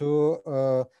 and to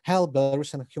help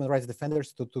Belarusian human rights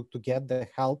defenders to get the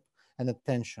help and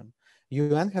attention.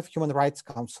 UN have Human Rights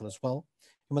Council as well.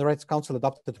 Human Rights Council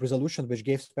adopted a resolution which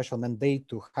gave special mandate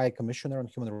to High Commissioner on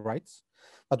Human Rights.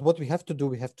 But what we have to do,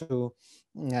 we have to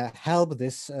help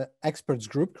this experts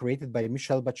group created by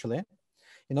Michelle Bachelet,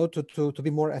 to be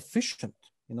more efficient,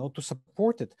 to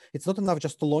support it. It's not enough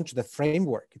just to launch the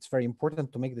framework. It's very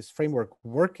important to make this framework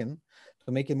working,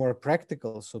 to make it more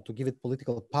practical, so to give it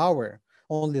political power.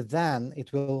 Only then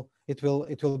it will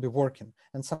be working.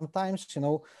 And sometimes,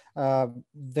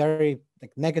 very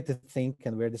negative thing,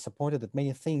 and we're disappointed that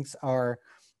many things are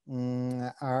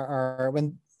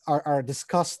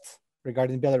discussed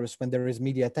regarding Belarus when there is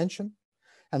media attention,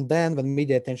 and then when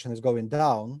media attention is going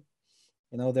down,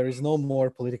 there is no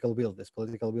more political will. This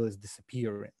political will is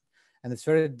disappearing, and it's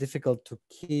very difficult to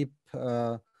keep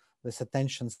this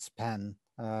attention span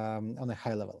on a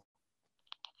high level.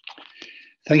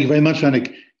 Thank you very much,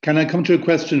 Anik. Can I come to a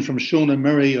question from Shona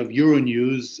Murray of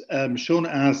Euronews? Shona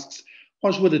asks,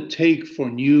 what would it take for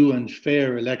new and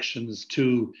fair elections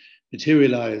to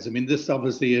materialize? I mean, this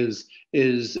obviously is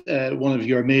one of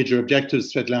your major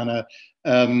objectives, Sviatlana.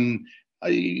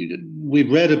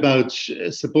 We've read about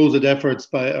supposed efforts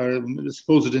or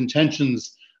supposed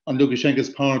intentions on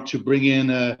Lukashenko's part to bring in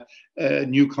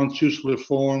new constitutional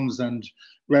reforms and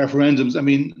referendums. I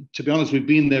mean, to be honest, we've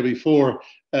been there before.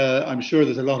 I'm sure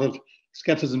there's a lot of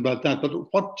skepticism about that.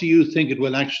 But what do you think it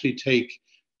will actually take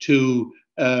to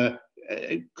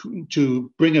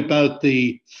bring about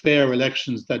the fair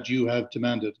elections that you have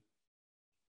demanded?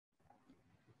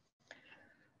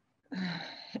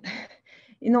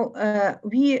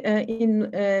 We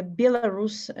in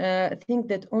Belarus think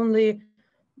that only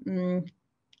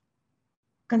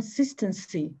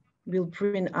consistency will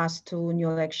bring us to new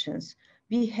elections.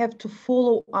 We have to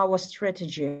follow our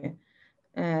strategy,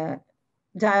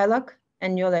 dialogue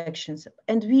and new elections,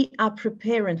 and we are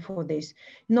preparing for this.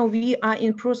 We are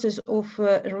in process of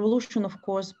revolution, of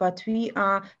course, but we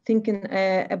are thinking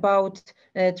about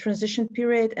transition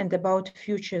period and about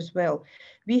future as well.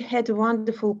 We had a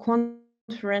wonderful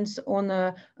conference on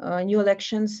new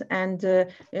elections, and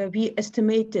we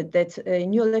estimated that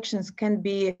new elections can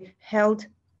be held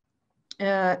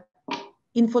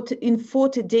in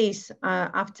 40 days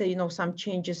after some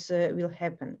changes will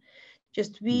happen.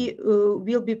 Just we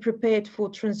will be prepared for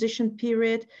transition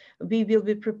period. We will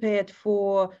be prepared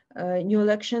for new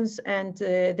elections and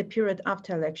the period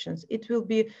after elections. It will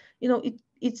be,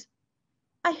 it's.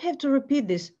 I have to repeat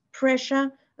this: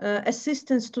 pressure,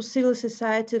 assistance to civil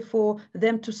society for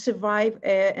them to survive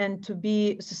and to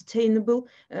be sustainable.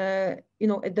 At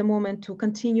the moment to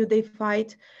continue their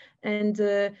fight, and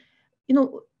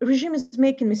regime is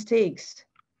making mistakes.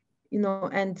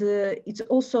 And it's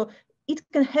also. It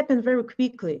can happen very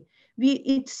quickly.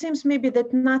 It seems maybe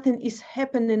that nothing is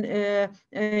happening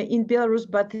in Belarus,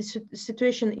 but the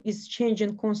situation is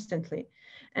changing constantly.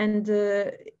 And,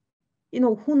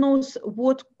 who knows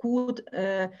what could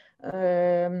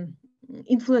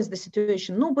influence the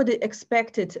situation. Nobody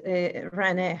expected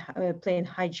Ryanair plane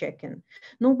hijacking.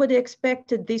 Nobody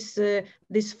expected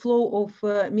this flow of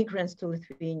migrants to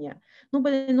Lithuania.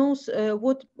 Nobody knows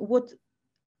what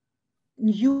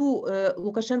new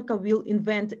Lukashenko will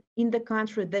invent in the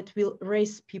country that will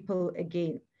raise people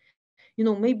again. You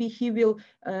know, maybe he will,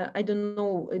 I don't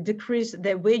know, decrease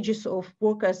the wages of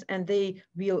workers and they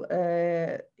will,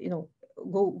 you know,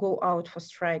 go out for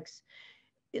strikes.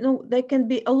 You know, there can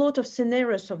be a lot of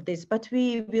scenarios of this, but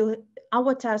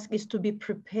our task is to be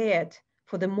prepared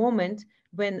for the moment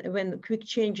when quick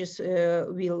changes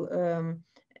will,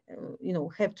 you know,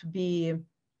 have to be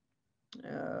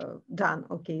done.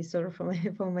 Okay, sorry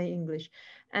for my English.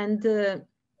 And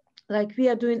like we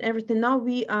are doing everything now,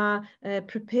 we are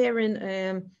preparing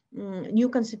new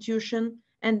constitution,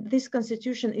 and this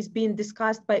constitution is being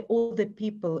discussed by all the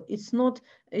people. It's not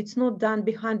done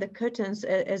behind the curtains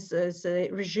as the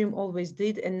regime always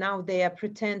did, and now they are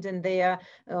pretending they are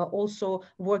also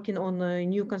working on a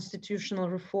new constitutional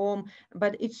reform,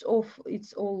 but it's all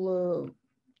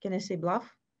can I say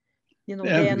bluff? You know,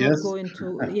 they are not going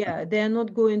to, yeah, they are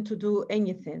not going to do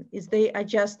anything. They are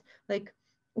just like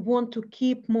want to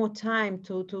keep more time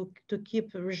to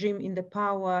keep the regime in the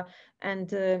power,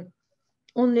 and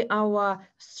only our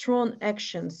strong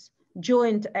actions,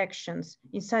 joint actions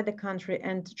inside the country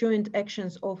and joint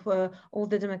actions of all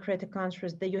the democratic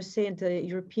countries, the USA and the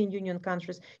European Union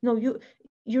countries. You know,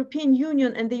 European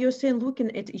Union and the USA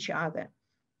looking at each other.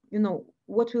 You know,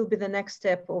 what will be the next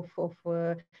step of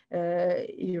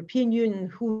European Union,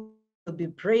 who will be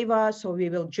braver, so we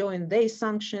will join their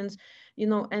sanctions, you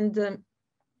know, and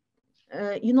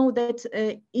you know that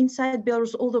inside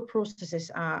Belarus, all the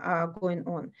processes are going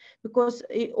on, because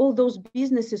all those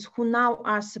businesses who now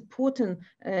are supporting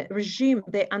regime,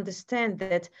 they understand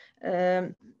that,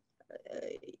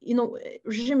 you know,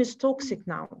 regime is toxic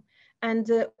now.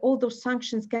 And all those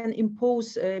sanctions can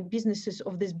impose businesses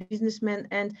of these businessmen,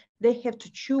 and they have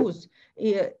to choose,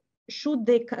 should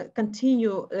they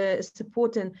continue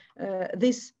supporting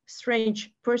this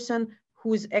strange person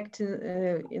who is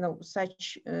acting, you know,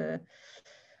 such, you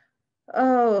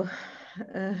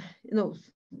know,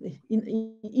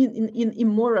 in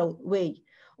immoral way,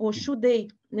 or should they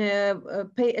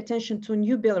pay attention to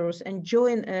new Belarus and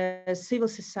join civil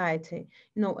society?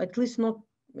 You know, at least not.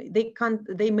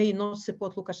 They may not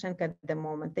support Lukashenko at the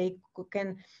moment. They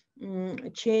can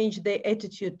change their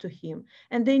attitude to him.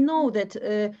 And they know that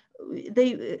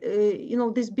you know,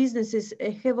 these businesses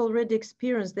have already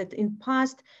experienced that in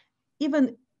past,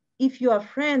 even if you are a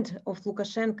friend of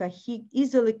Lukashenko, he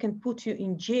easily can put you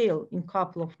in jail in a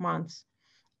couple of months.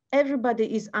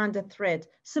 Everybody is under threat,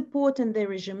 supporting the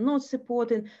regime, not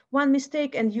supporting. One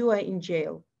mistake and you are in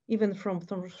jail, even from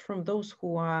those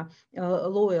who are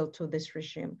loyal to this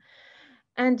regime.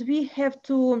 And we have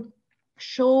to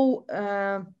show,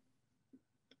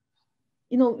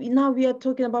 you know, now we are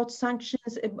talking about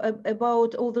sanctions,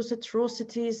 about all those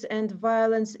atrocities and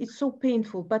violence. It's so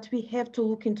painful, but we have to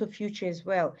look into future as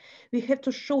well. We have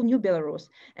to show new Belarus.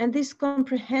 And this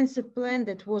comprehensive plan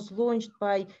that was launched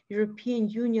by European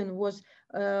Union was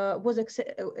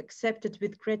accepted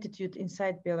with gratitude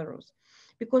inside Belarus.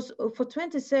 Because for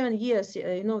 27 years,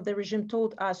 you know, the regime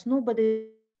told us nobody.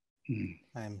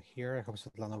 I'm here. I hope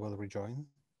Sviatlana will rejoin.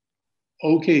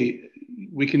 Okay,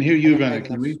 we can hear you, Vanek.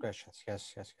 Can we? Questions.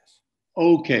 Yes.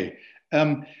 Okay.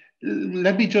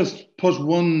 Let me just put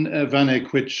one,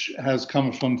 Vanek, which has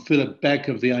come from Philip Beck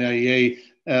of the IIEA.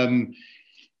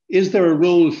 Is there a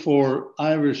role for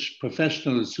Irish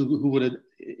professionals who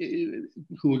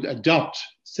would adopt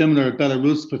similar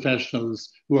Belarus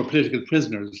professionals who are political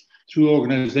prisoners through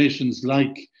organizations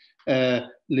like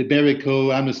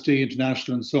Liberico, Amnesty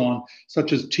International, and so on,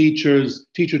 such as teachers,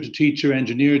 teacher to teacher,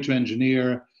 engineer to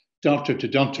engineer, doctor to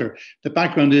doctor? The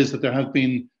background is that there have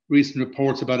been recent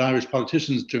reports about Irish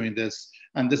politicians doing this,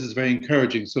 and this is very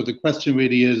encouraging. So the question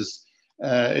really is,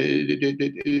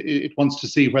 it wants to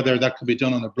see whether that could be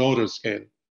done on a broader scale.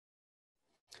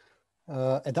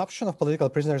 Adoption of political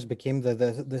prisoners became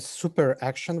the super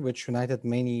action which united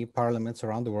many parliaments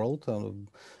around the world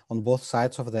on both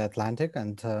sides of the Atlantic,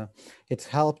 and it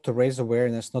helped to raise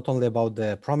awareness not only about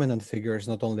the prominent figures,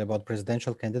 not only about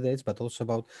presidential candidates, but also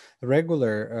about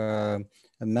regular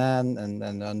men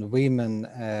and women,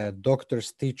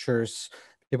 doctors, teachers,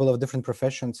 people of different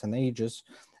professions and ages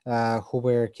who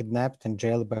were kidnapped and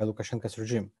jailed by Lukashenko's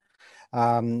regime.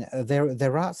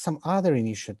 There are some other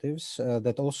initiatives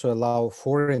that also allow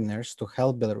foreigners to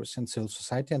help Belarusian civil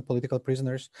society and political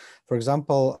prisoners. For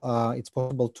example, it's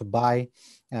possible to buy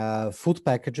food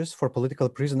packages for political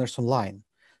prisoners online.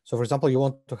 So for example, you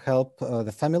want to help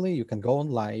the family, you can go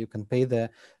online, you can pay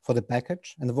for the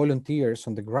package, and the volunteers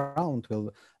on the ground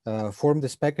will form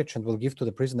this package and will give to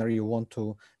the prisoner you want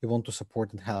to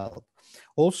support and help.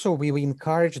 Also, we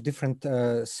encourage different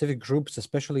civic groups,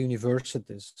 especially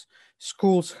universities,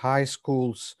 schools, high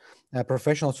schools,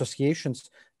 professional associations,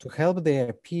 to help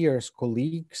their peers,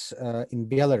 colleagues in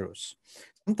Belarus.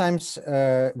 Sometimes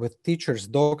with teachers,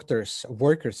 doctors,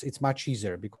 workers, it's much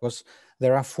easier because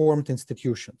there are formed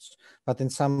institutions. But in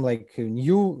some like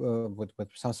new, with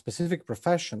some specific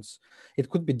professions, it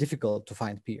could be difficult to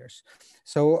find peers.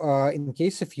 So in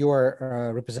case if you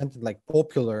are represented like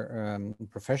popular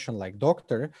profession like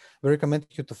doctor, we recommend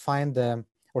you to find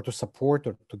or to support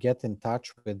or to get in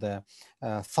touch with the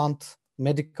fund,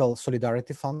 Medical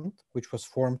Solidarity Fund, which was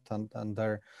formed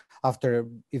after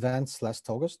events last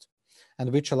August,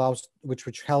 and which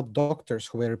help doctors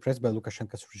who were repressed by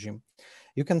Lukashenko's regime.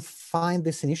 You can find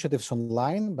these initiatives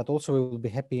online, but also we will be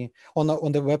happy on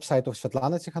the website of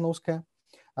Sviatlana Tsikhanouskaya.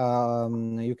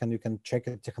 You can check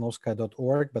it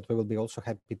tikhanouskaya.org, but we will be also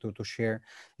happy to share,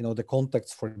 the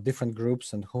contacts for different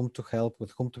groups and whom to help,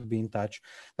 with whom to be in touch.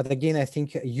 But again, I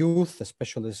think youth,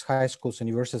 especially high schools,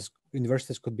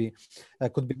 universities could be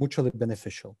mutually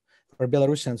beneficial for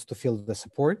Belarusians to feel the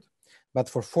support, but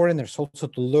for foreigners also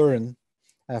to learn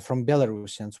from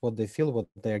Belarusians what they feel, what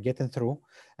they are getting through,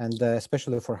 and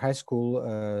especially for high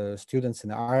school students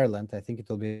in Ireland, I think it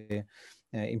will be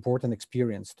important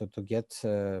experience to get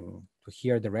to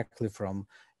hear directly from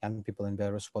young people in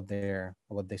Belarus what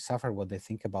they suffer, what they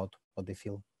think about, what they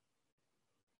feel.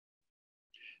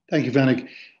 Thank you, Vanik.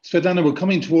 Sviatlana, we're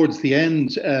coming towards the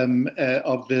end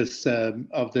of this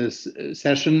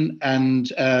session,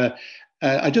 and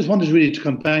I just wanted really to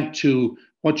come back to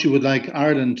what you would like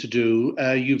Ireland to do.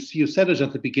 You've said it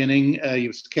at the beginning.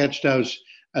 You've sketched out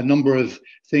a number of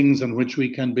things on which we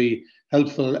can be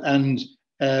helpful, and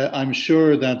I'm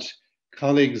sure that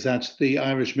colleagues at the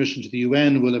Irish mission to the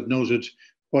UN will have noted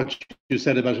what you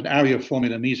said about an area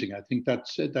formula meeting. I think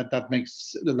that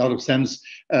makes a lot of sense.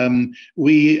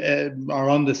 We are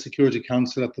on the Security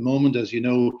Council at the moment, as you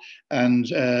know, and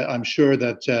I'm sure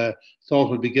that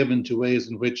thought will be given to ways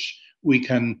in which we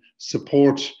can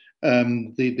support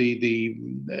the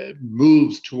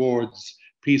moves towards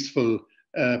peaceful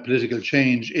political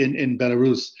change in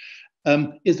Belarus.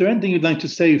 Is there anything you'd like to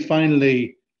say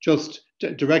finally, just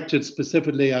directed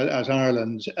specifically at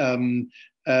Ireland?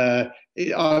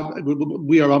 We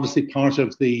are obviously part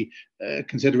of the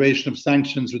consideration of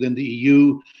sanctions within the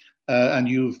EU, and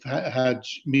you've had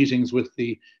meetings with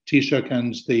the Taoiseach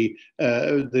and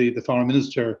the Foreign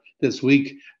Minister this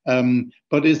week.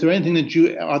 But is there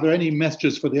anything are there any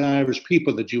messages for the Irish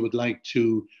people that you would like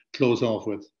to close off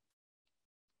with?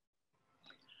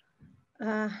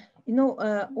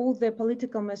 All the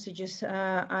political messages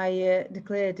I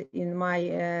declared in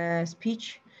my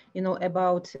speech,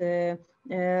 about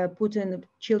putting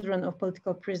children of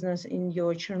political prisoners in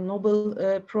your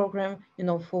Chernobyl program,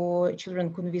 for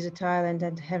children couldn't visit Ireland,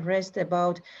 and have rest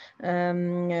about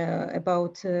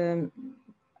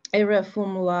area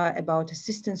formula, about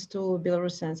assistance to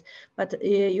Belarusians. But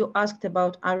you asked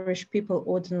about Irish people,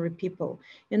 ordinary people.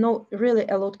 Really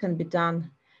a lot can be done.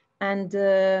 And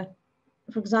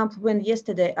for example, when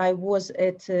yesterday I was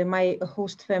at my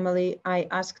host family, I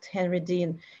asked Henry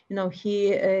Dean,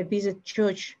 he visits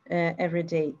church every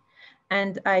day.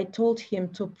 And I told him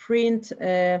to print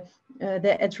the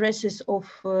addresses of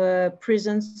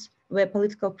prisons where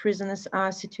political prisoners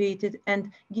are situated,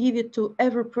 and give it to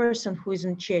every person who is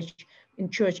in church,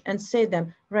 and say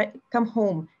them, come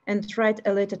home and write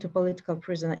a letter to political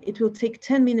prisoner. It will take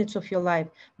 10 minutes of your life,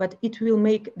 but it will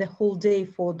make the whole day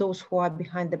for those who are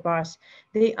behind the bars.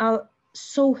 They are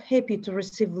so happy to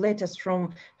receive letters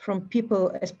from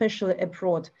people, especially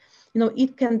abroad.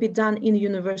 It can be done in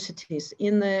universities,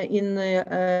 in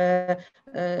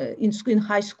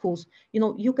high schools.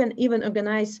 You can even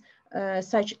organize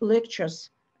such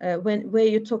lectures where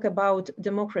you talk about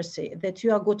democracy, that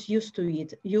you are got used to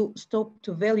it, you stop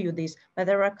to value this. But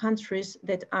there are countries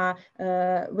that are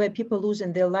where people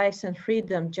losing their lives and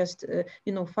freedom just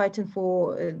fighting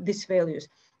for these values.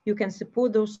 You can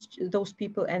support those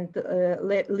people and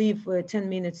leave 10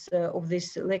 minutes of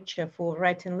this lecture for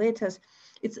writing letters.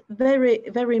 It's very,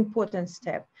 very important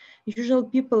step. Usually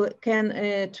people can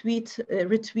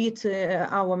retweet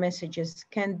our messages,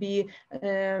 can be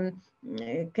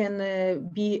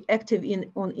active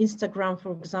on Instagram,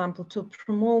 for example, to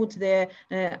promote the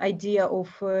idea of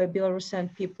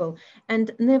Belarusian people,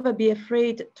 and never be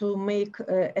afraid to make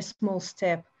a small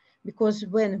step, because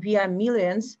when we are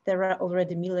millions, there are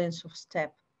already millions of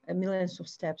steps millions of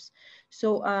steps.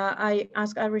 So I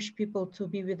ask Irish people to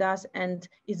be with us, and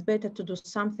it's better to do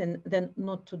something than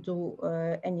not to do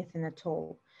anything at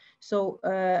all. So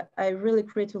I'm really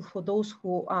grateful for those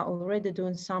who are already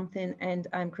doing something, and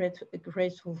I'm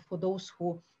grateful for those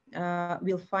who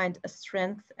will find a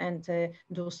strength and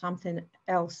do something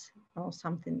else, or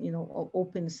something, you know, or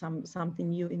open something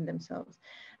new in themselves.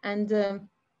 And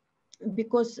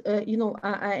because, you know,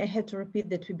 I had to repeat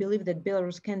that we believe that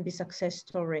Belarus can be a success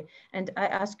story. And I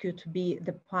ask you to be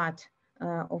the part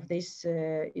of this,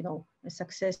 you know, a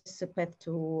success path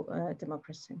to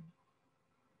democracy.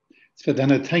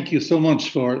 Sviatlana, thank you so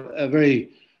much for a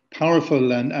very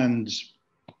powerful and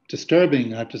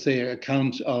disturbing, I have to say,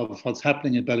 account of what's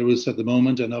happening in Belarus at the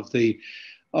moment, and of the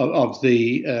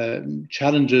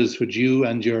challenges which you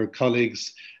and your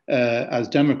colleagues as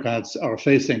Democrats are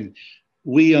facing.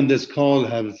 We on this call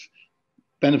have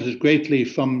benefited greatly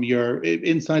from your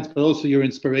insights, but also your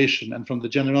inspiration, and from the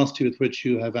generosity with which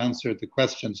you have answered the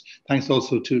questions. Thanks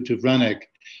also to Ryanair.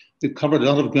 We've covered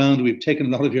a lot of ground, we've taken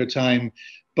a lot of your time,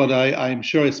 but I'm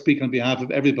sure I speak on behalf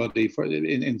of everybody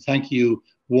in thank you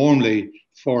warmly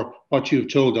for what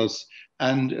you've told us,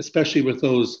 and especially with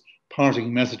those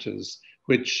parting messages,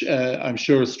 which I'm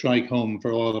sure strike home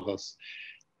for all of us.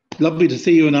 Lovely to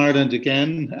see you in Ireland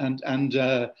again,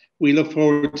 and we look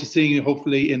forward to seeing you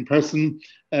hopefully in person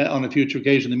on a future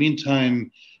occasion. In the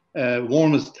meantime,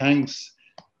 warmest thanks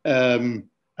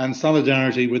and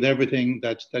solidarity with everything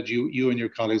that you and your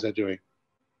colleagues are doing.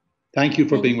 Thank you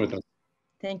for being with us.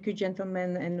 Thank you,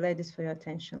 gentlemen and ladies, for your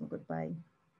attention. Goodbye.